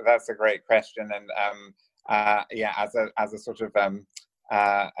a great question, and as a sort of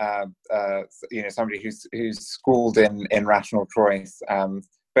somebody who's schooled in rational choice,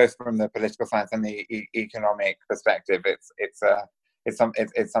 both from the political science and the economic perspective, it's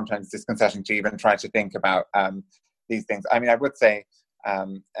sometimes disconcerting to even try to think about these things. I mean, I would say,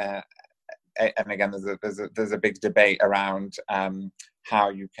 and again, there's a big debate around how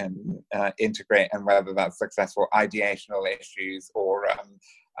you can integrate and whether that's successful, ideational issues or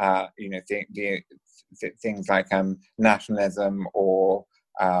things like nationalism or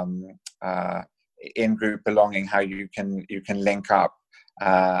in-group belonging. How you can link up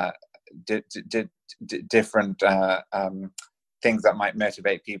different things that might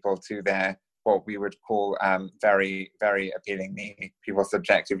motivate people to their what we would call very, very appealingly people's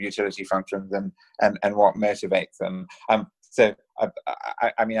subjective utility functions and what motivates them. So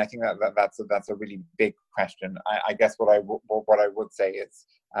I mean, I think that's a really big question. I guess what I would say is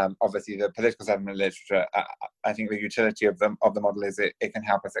obviously the political settlement literature. I think the utility of the model is it can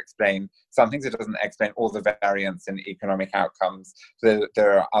help us explain some things. It doesn't explain all the variance in economic outcomes. So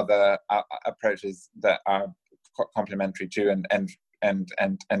there are other approaches that are complementary to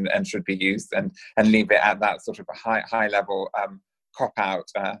and should be used, and leave it at that sort of a high level cop out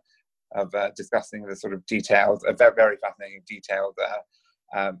of discussing the sort of detailed, very fascinating detailed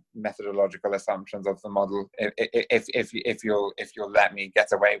methodological assumptions of the model. If you'll let me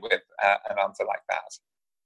get away with an answer like that.